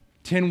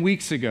 10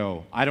 weeks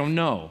ago, I don't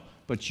know,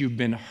 but you've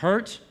been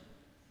hurt,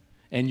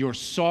 and your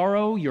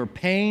sorrow, your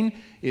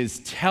pain is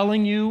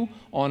telling you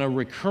on a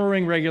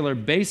recurring, regular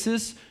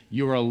basis,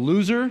 you're a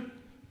loser.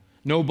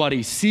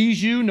 Nobody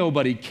sees you,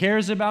 nobody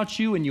cares about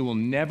you, and you will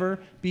never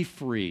be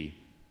free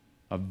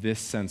of this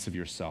sense of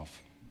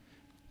yourself.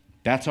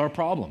 That's our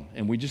problem,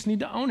 and we just need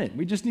to own it.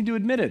 We just need to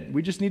admit it.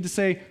 We just need to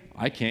say,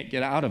 I can't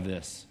get out of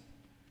this.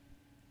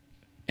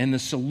 And the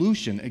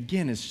solution,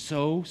 again, is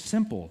so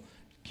simple.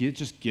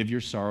 Just give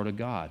your sorrow to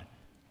God.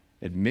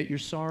 Admit your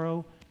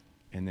sorrow,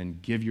 and then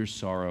give your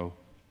sorrow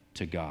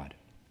to God.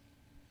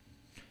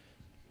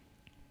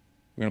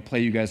 We're going to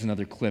play you guys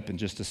another clip in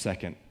just a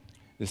second.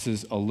 This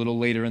is a little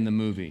later in the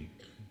movie.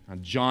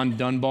 John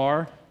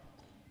Dunbar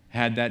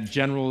had that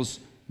general's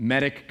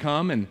medic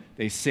come, and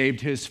they saved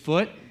his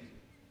foot,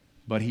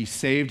 but he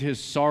saved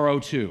his sorrow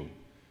too.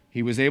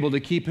 He was able to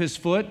keep his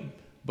foot,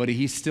 but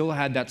he still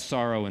had that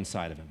sorrow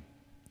inside of him.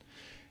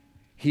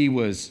 He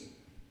was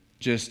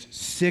just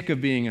sick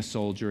of being a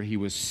soldier. He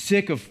was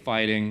sick of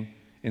fighting,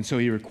 and so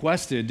he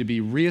requested to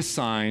be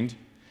reassigned,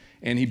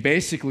 and he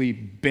basically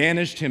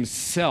banished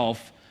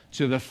himself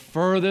to the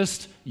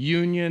furthest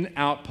Union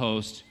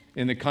outpost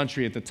in the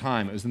country at the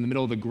time. It was in the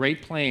middle of the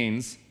Great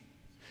Plains.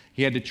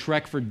 He had to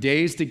trek for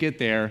days to get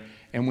there,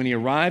 and when he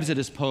arrives at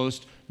his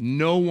post,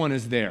 no one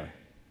is there.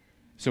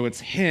 So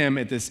it's him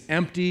at this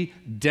empty,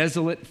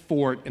 desolate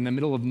fort in the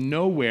middle of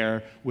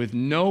nowhere with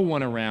no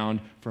one around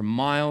for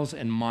miles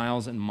and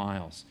miles and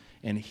miles.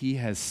 And he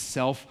has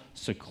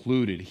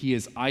self-secluded. He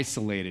is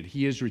isolated.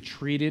 He is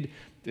retreated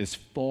as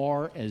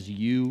far as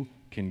you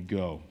can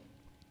go.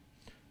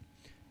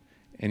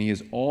 And he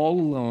is all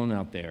alone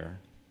out there,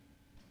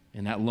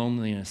 and that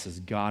loneliness has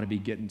got to be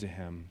getting to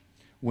him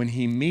when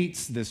he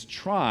meets this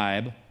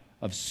tribe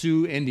of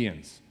Sioux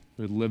Indians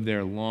who had lived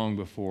there long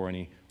before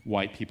any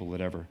white people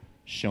had ever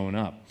shown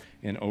up.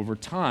 And over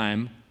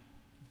time,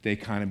 they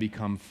kind of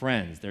become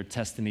friends. They're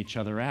testing each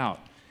other out.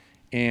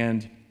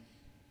 And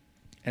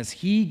as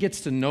he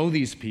gets to know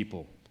these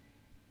people,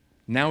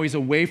 now he's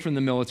away from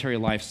the military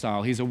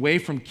lifestyle. He's away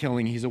from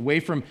killing. He's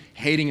away from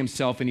hating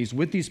himself. And he's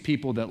with these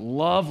people that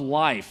love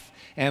life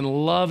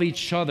and love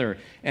each other.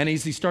 And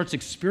as he starts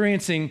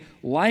experiencing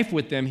life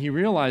with them, he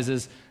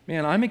realizes,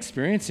 man, I'm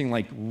experiencing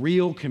like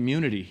real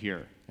community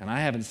here. And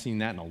I haven't seen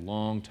that in a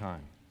long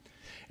time.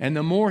 And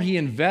the more he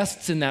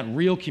invests in that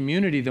real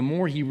community, the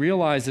more he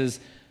realizes,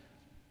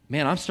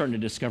 man, I'm starting to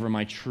discover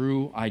my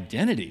true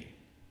identity.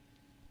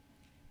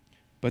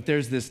 But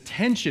there's this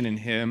tension in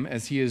him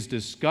as he is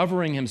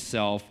discovering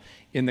himself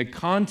in the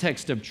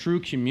context of true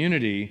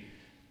community,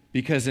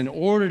 because in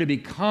order to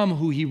become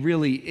who he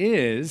really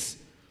is,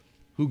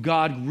 who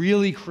God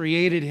really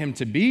created him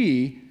to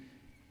be,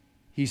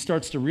 he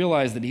starts to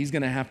realize that he's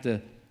going to have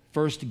to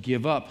first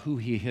give up who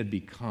he had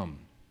become.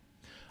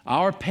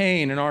 Our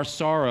pain and our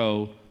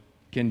sorrow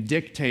can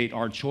dictate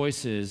our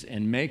choices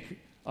and make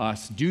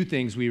us do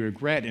things we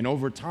regret. And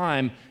over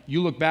time,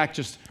 you look back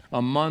just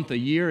a month, a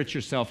year at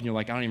yourself, and you're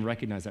like, I don't even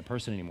recognize that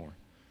person anymore.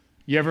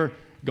 You ever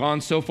gone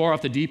so far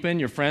off the deep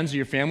end, your friends or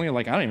your family are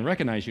like, I don't even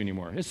recognize you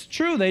anymore. It's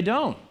true, they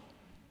don't.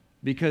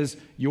 Because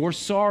your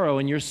sorrow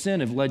and your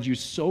sin have led you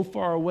so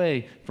far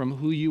away from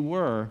who you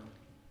were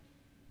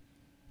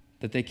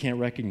that they can't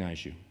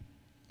recognize you.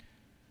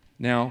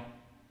 Now,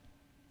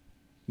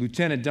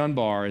 Lieutenant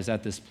Dunbar is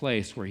at this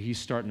place where he's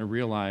starting to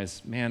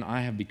realize, man,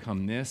 I have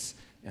become this,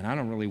 and I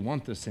don't really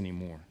want this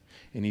anymore.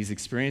 And he's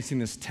experiencing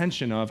this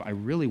tension of, I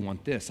really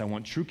want this. I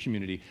want true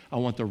community. I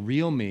want the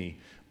real me.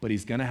 But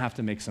he's going to have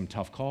to make some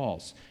tough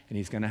calls, and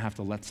he's going to have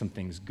to let some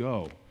things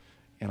go.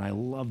 And I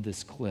love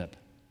this clip.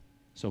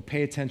 So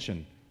pay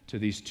attention to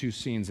these two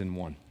scenes in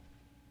one.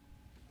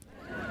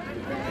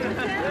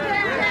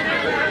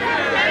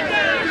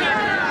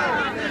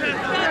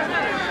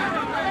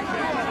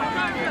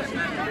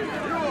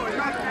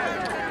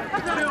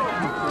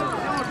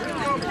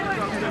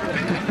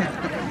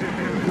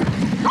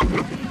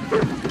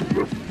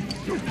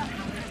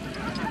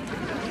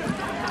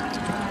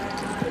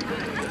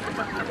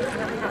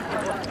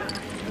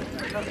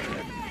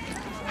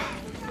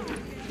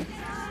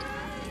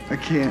 I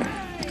can't.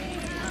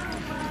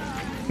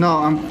 No,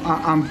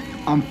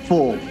 I'm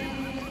full.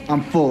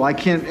 I'm full. I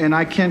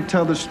can't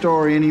tell the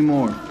story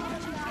anymore.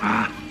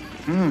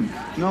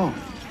 No.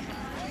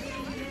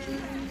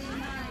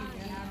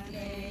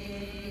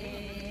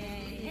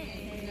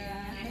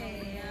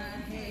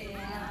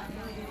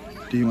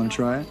 Do you want to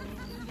try it?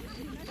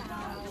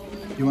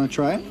 You want to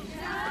try it?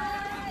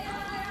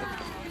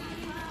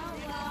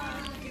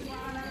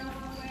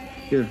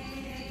 Here.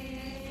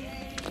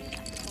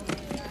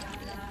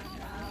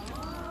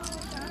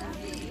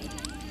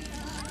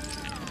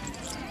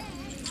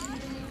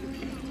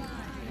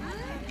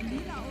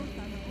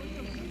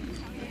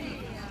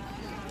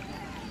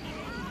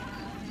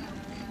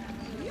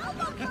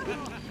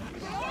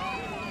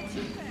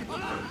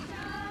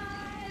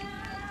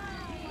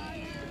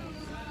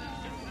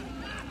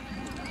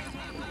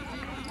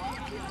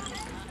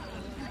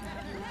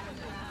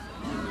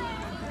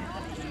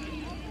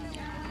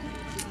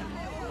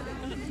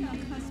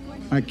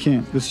 I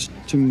can't. This is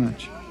too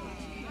much.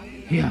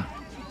 Yeah.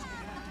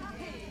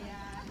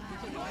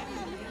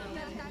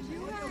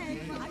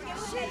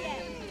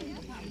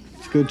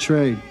 It's a good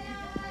trade.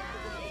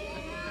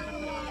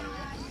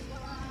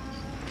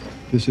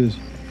 This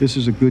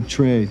is a good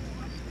trade.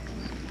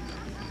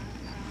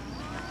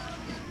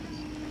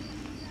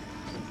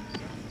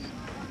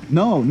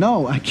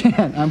 No, I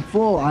can't. I'm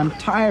full. I'm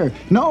tired.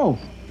 No.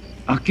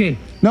 OK，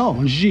 No.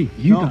 王喜，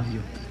有 No. 的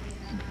有。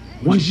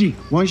王喜，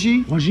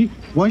 Wanji? 王喜，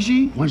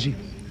 Wanji? 王喜。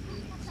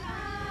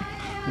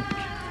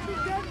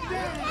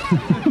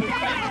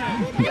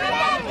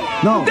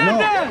 No.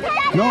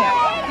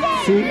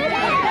 See?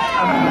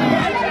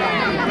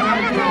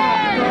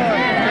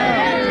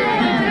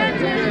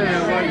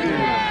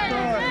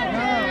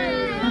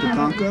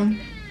 Tatanka?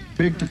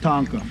 Big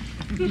Tatanka.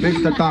 Big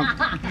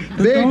Tatanka.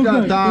 Big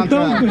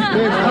Tatanka.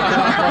 Big Tatanka.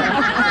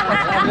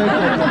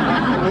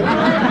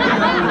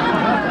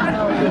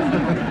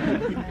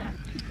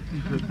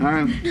 All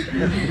right.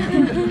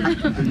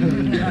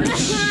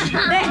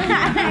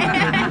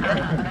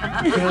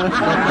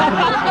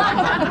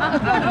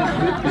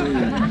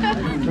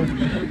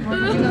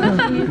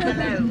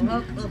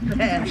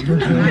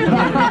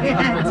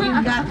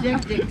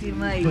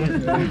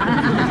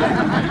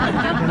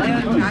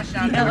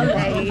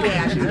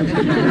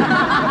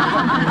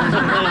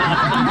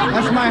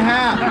 That's my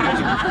hat.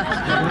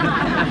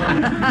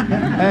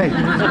 Hey.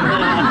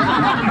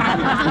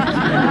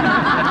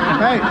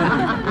 Hey.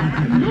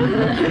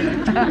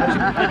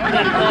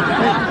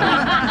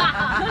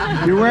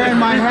 You're wearing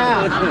my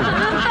hat.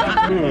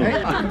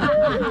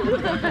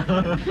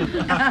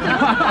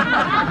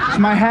 It's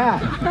my hat.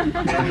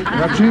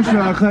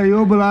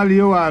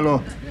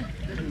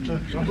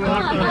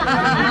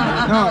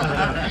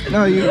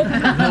 No, you.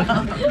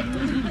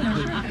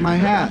 My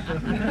hat.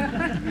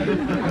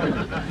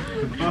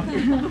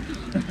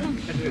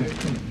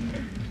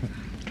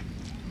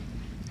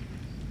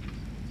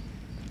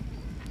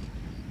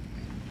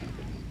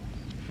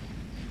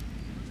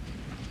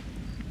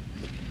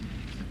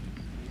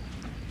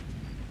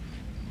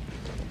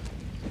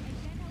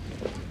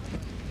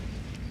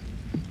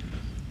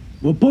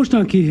我 post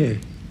去嘿，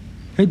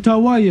嘿台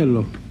湾耶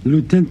咯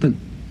，Lieutenant。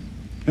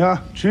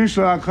 Ja,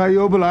 Chinsa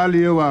Kayobala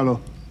Liewalo.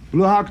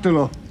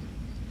 Luhaktelo.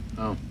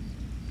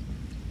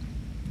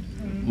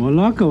 我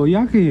那个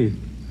也去，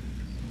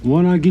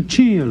我那个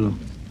钱耶咯，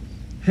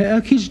嘿阿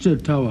基斯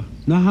台湾，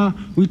那哈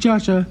为家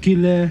是去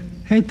嘞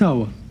嘿台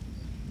湾。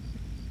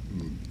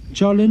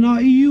叫你那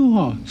EU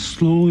哈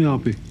slow 呀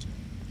呗，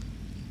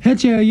嘿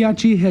这呀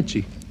去嘿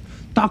这，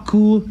大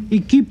库一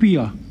起比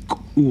啊，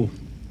我。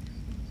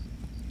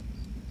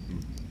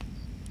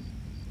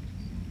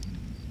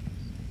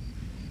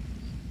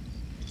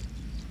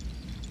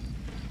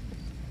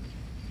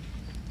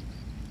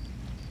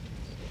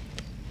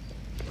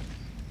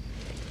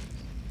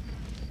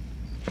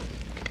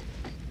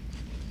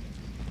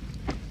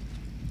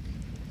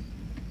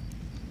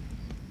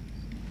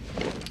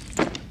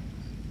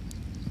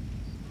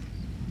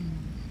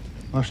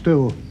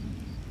 Asteo.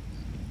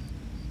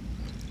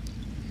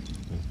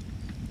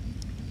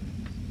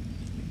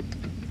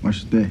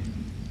 Watch the day.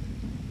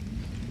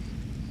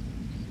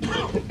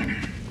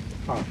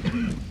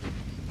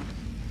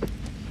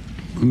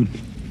 Good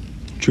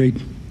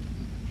trade.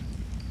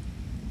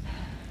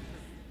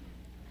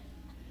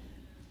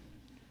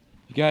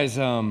 You guys,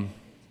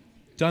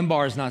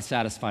 Dunbar is not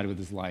satisfied with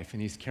his life,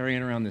 and he's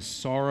carrying around this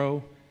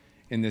sorrow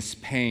and this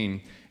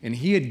pain. And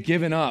he had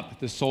given up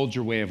the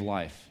soldier way of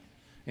life.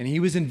 And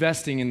he was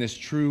investing in this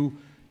true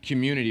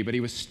community, but he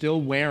was still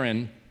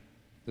wearing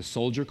the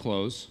soldier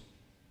clothes,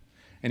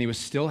 and he was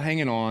still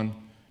hanging on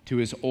to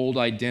his old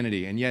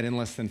identity. And yet, in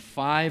less than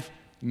 5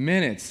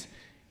 minutes,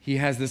 he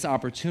has this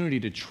opportunity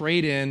to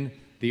trade in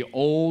the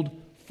old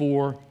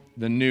for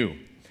the new.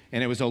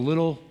 And it was a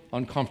little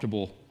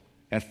uncomfortable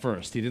at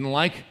first. He didn't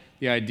like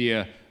the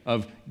idea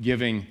of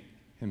giving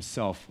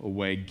himself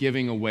away,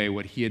 giving away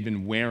what he had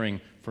been wearing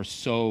for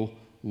so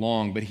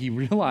long. But he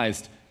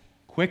realized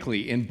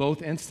quickly in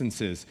both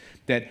instances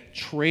that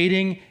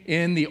trading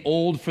in the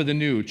old for the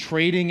new,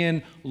 trading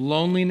in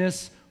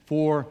loneliness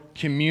for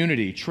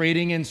community,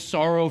 trading in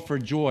sorrow for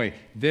joy,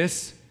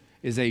 this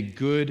is a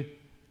good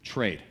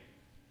trade.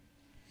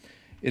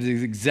 It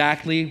is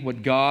exactly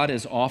what God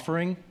is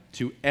offering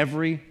to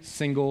every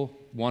single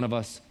one of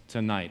us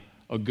tonight,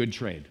 a good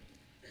trade.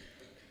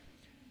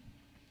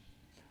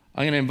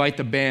 I'm going to invite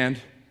the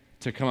band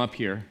to come up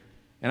here,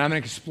 and I'm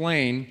going to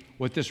explain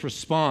what this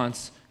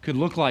response could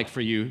look like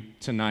for you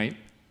tonight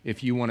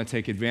if you want to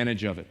take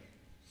advantage of it.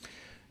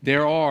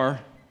 There are,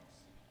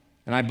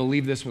 and I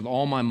believe this with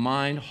all my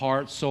mind,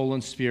 heart, soul,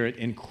 and spirit,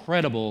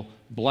 incredible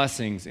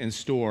blessings in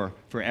store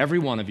for every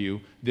one of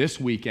you this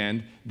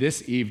weekend,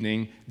 this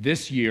evening,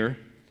 this year,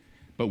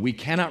 but we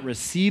cannot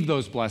receive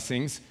those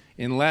blessings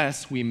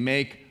unless we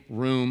make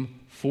room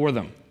for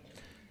them.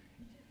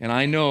 And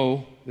I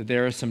know that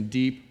there is some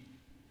deep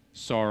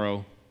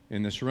sorrow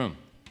in this room.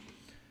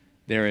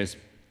 There is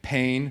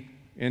pain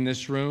in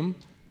this room.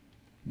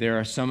 There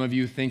are some of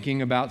you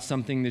thinking about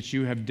something that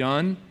you have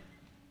done,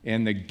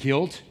 and the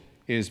guilt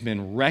has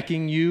been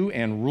wrecking you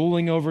and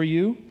ruling over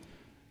you.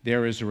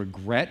 There is a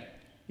regret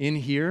in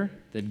here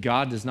that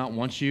God does not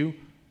want you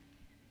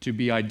to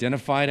be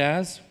identified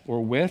as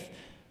or with.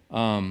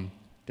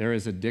 There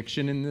is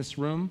addiction in this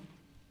room.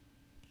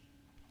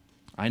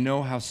 I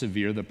know how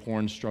severe the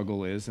porn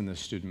struggle is in this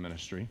student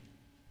ministry.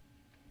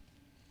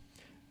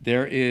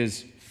 There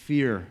is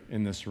fear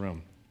in this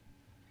room.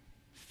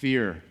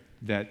 Fear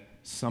that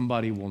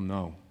somebody will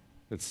know,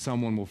 that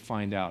someone will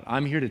find out.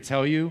 I'm here to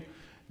tell you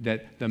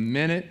that the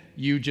minute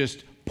you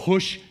just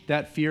push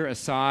that fear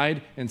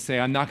aside and say,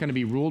 I'm not going to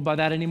be ruled by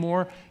that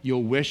anymore,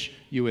 you'll wish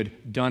you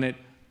had done it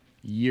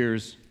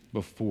years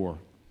before.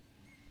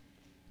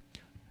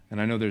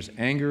 And I know there's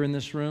anger in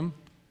this room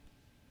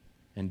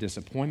and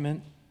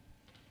disappointment.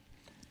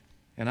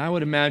 And I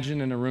would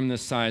imagine in a room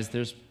this size,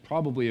 there's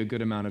probably a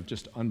good amount of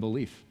just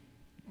unbelief.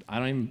 I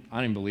don't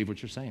even believe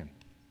what you're saying.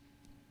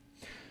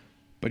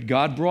 But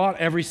God brought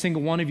every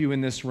single one of you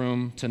in this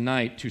room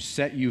tonight to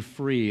set you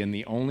free, and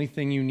the only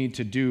thing you need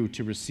to do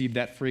to receive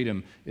that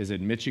freedom is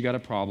admit you got a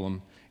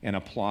problem and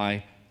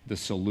apply the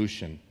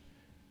solution.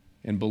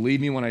 And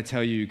believe me when I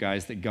tell you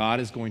guys that God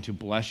is going to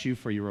bless you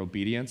for your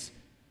obedience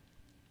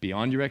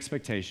beyond your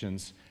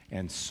expectations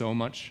and so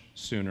much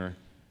sooner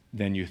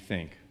than you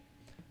think.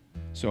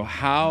 So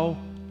how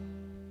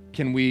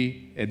can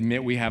we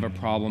admit we have a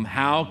problem?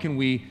 How can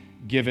we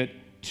give it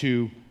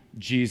to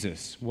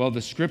Jesus? Well,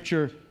 the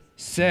scripture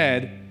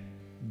said,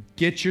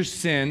 get your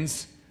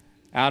sins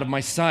out of my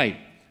sight.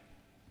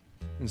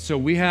 And so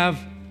we have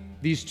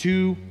these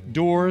two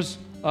doors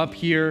up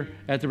here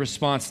at the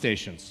response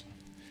stations.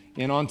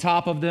 And on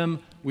top of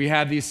them, we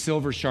have these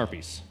silver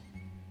Sharpies.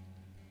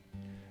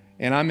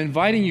 And I'm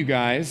inviting you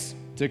guys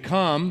to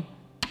come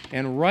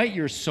and write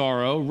your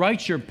sorrow,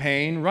 write your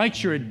pain,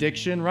 write your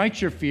addiction,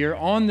 write your fear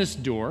on this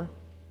door.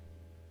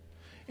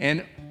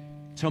 And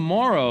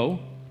tomorrow,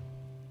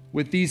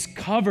 with these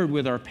covered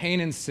with our pain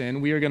and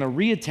sin, we are going to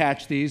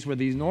reattach these where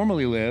these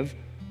normally live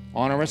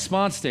on our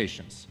response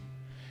stations.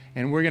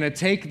 And we're going to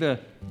take the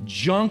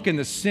junk and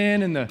the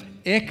sin and the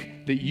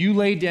ick that you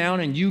lay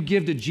down and you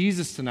give to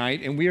Jesus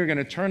tonight, and we are going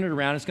to turn it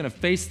around. It's going to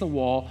face the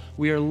wall.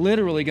 We are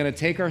literally going to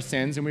take our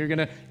sins and we are going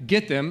to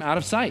get them out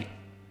of sight.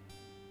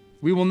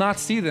 We will not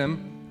see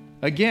them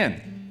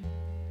again.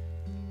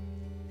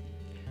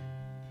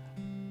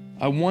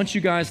 I want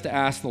you guys to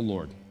ask the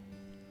Lord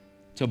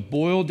to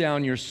boil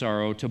down your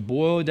sorrow, to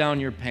boil down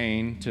your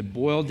pain, to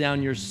boil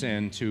down your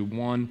sin to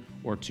one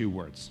or two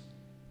words.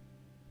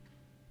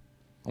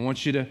 I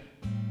want you to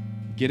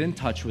get in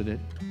touch with it.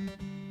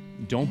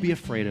 Don't be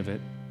afraid of it.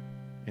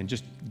 And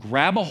just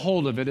grab a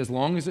hold of it as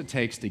long as it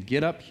takes to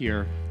get up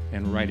here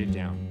and write it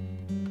down.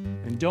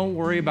 And don't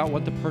worry about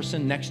what the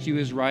person next to you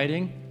is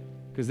writing,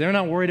 because they're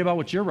not worried about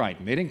what you're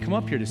writing. They didn't come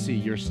up here to see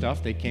your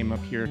stuff. They came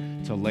up here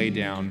to lay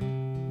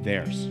down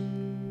theirs.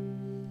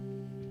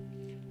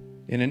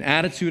 In an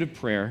attitude of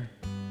prayer,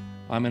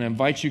 I'm going to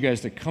invite you guys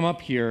to come up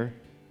here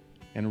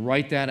and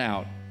write that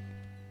out.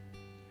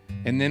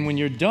 And then when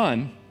you're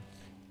done,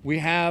 we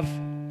have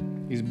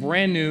these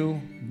brand new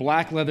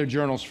black leather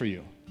journals for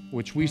you,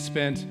 which we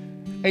spent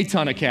a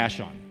ton of cash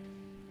on.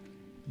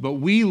 But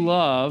we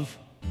love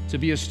to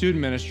be a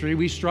student ministry.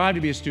 We strive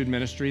to be a student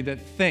ministry that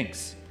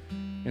thinks.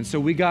 And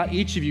so we got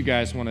each of you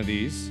guys one of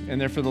these,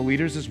 and they're for the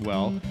leaders as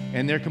well,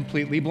 and they're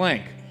completely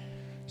blank.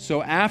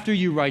 So after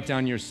you write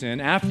down your sin,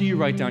 after you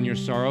write down your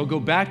sorrow, go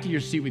back to your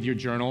seat with your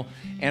journal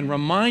and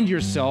remind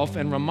yourself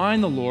and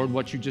remind the Lord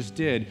what you just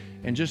did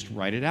and just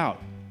write it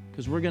out,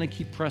 because we're going to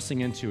keep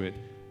pressing into it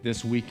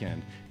this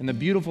weekend. And the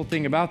beautiful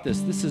thing about this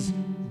is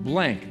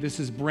blank. This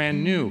is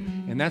brand new.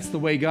 And that's the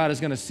way God is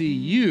going to see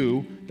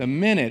you the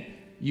minute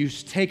you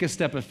take a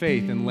step of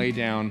faith and lay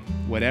down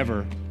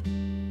whatever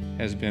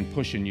has been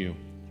pushing you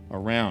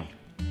around.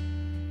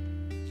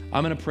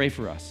 I'm going to pray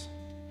for us.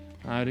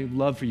 I'd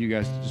love for you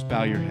guys to just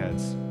bow your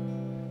heads.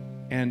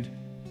 And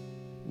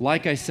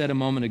like I said a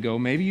moment ago,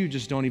 maybe you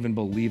just don't even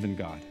believe in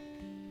God.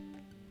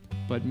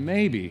 But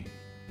maybe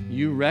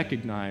you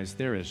recognize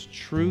there is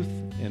truth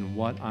in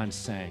what I'm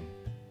saying.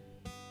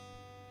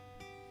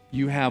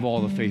 You have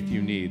all the faith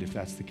you need if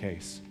that's the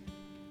case.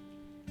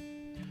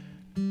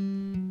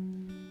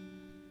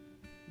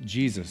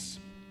 Jesus,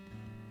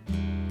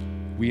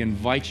 we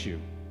invite you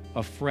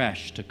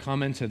afresh to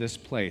come into this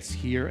place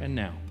here and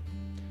now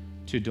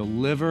to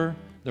deliver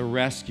the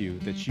rescue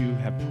that you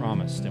have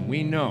promised. And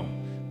we know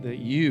that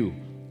you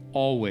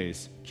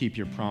always keep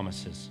your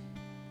promises.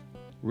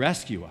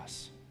 Rescue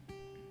us.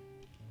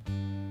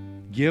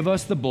 Give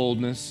us the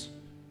boldness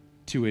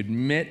to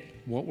admit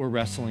what we're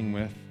wrestling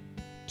with,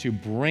 to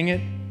bring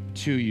it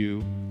to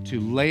you, to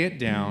lay it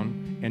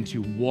down, and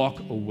to walk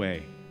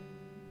away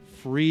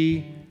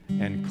free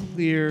and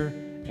clear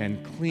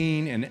and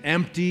clean and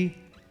empty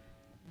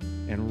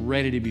and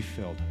ready to be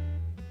filled.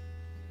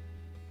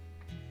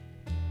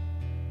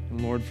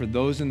 And Lord, for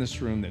those in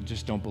this room that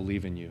just don't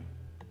believe in you,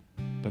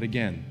 but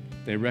again,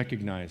 they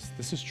recognize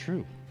this is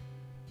true,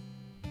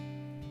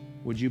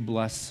 would you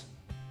bless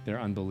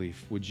their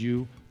unbelief? Would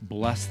you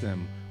bless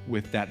them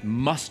with that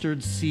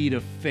mustard seed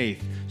of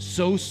faith,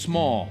 so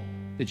small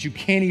that you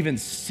can't even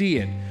see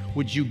it?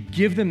 Would you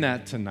give them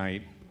that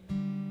tonight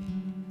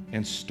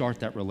and start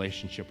that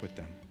relationship with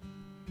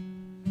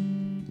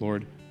them?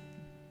 Lord,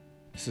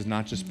 this is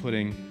not just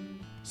putting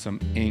some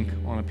ink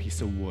on a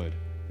piece of wood.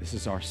 This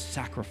is our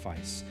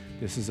sacrifice.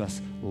 This is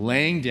us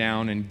laying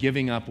down and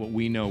giving up what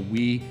we know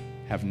we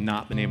have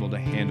not been able to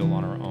handle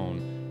on our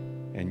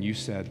own. And you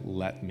said,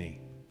 let me.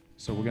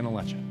 So we're going to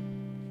let you.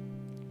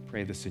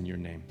 Pray this in your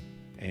name.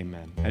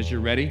 Amen. As you're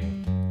ready,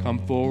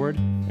 come forward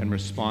and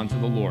respond to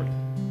the Lord.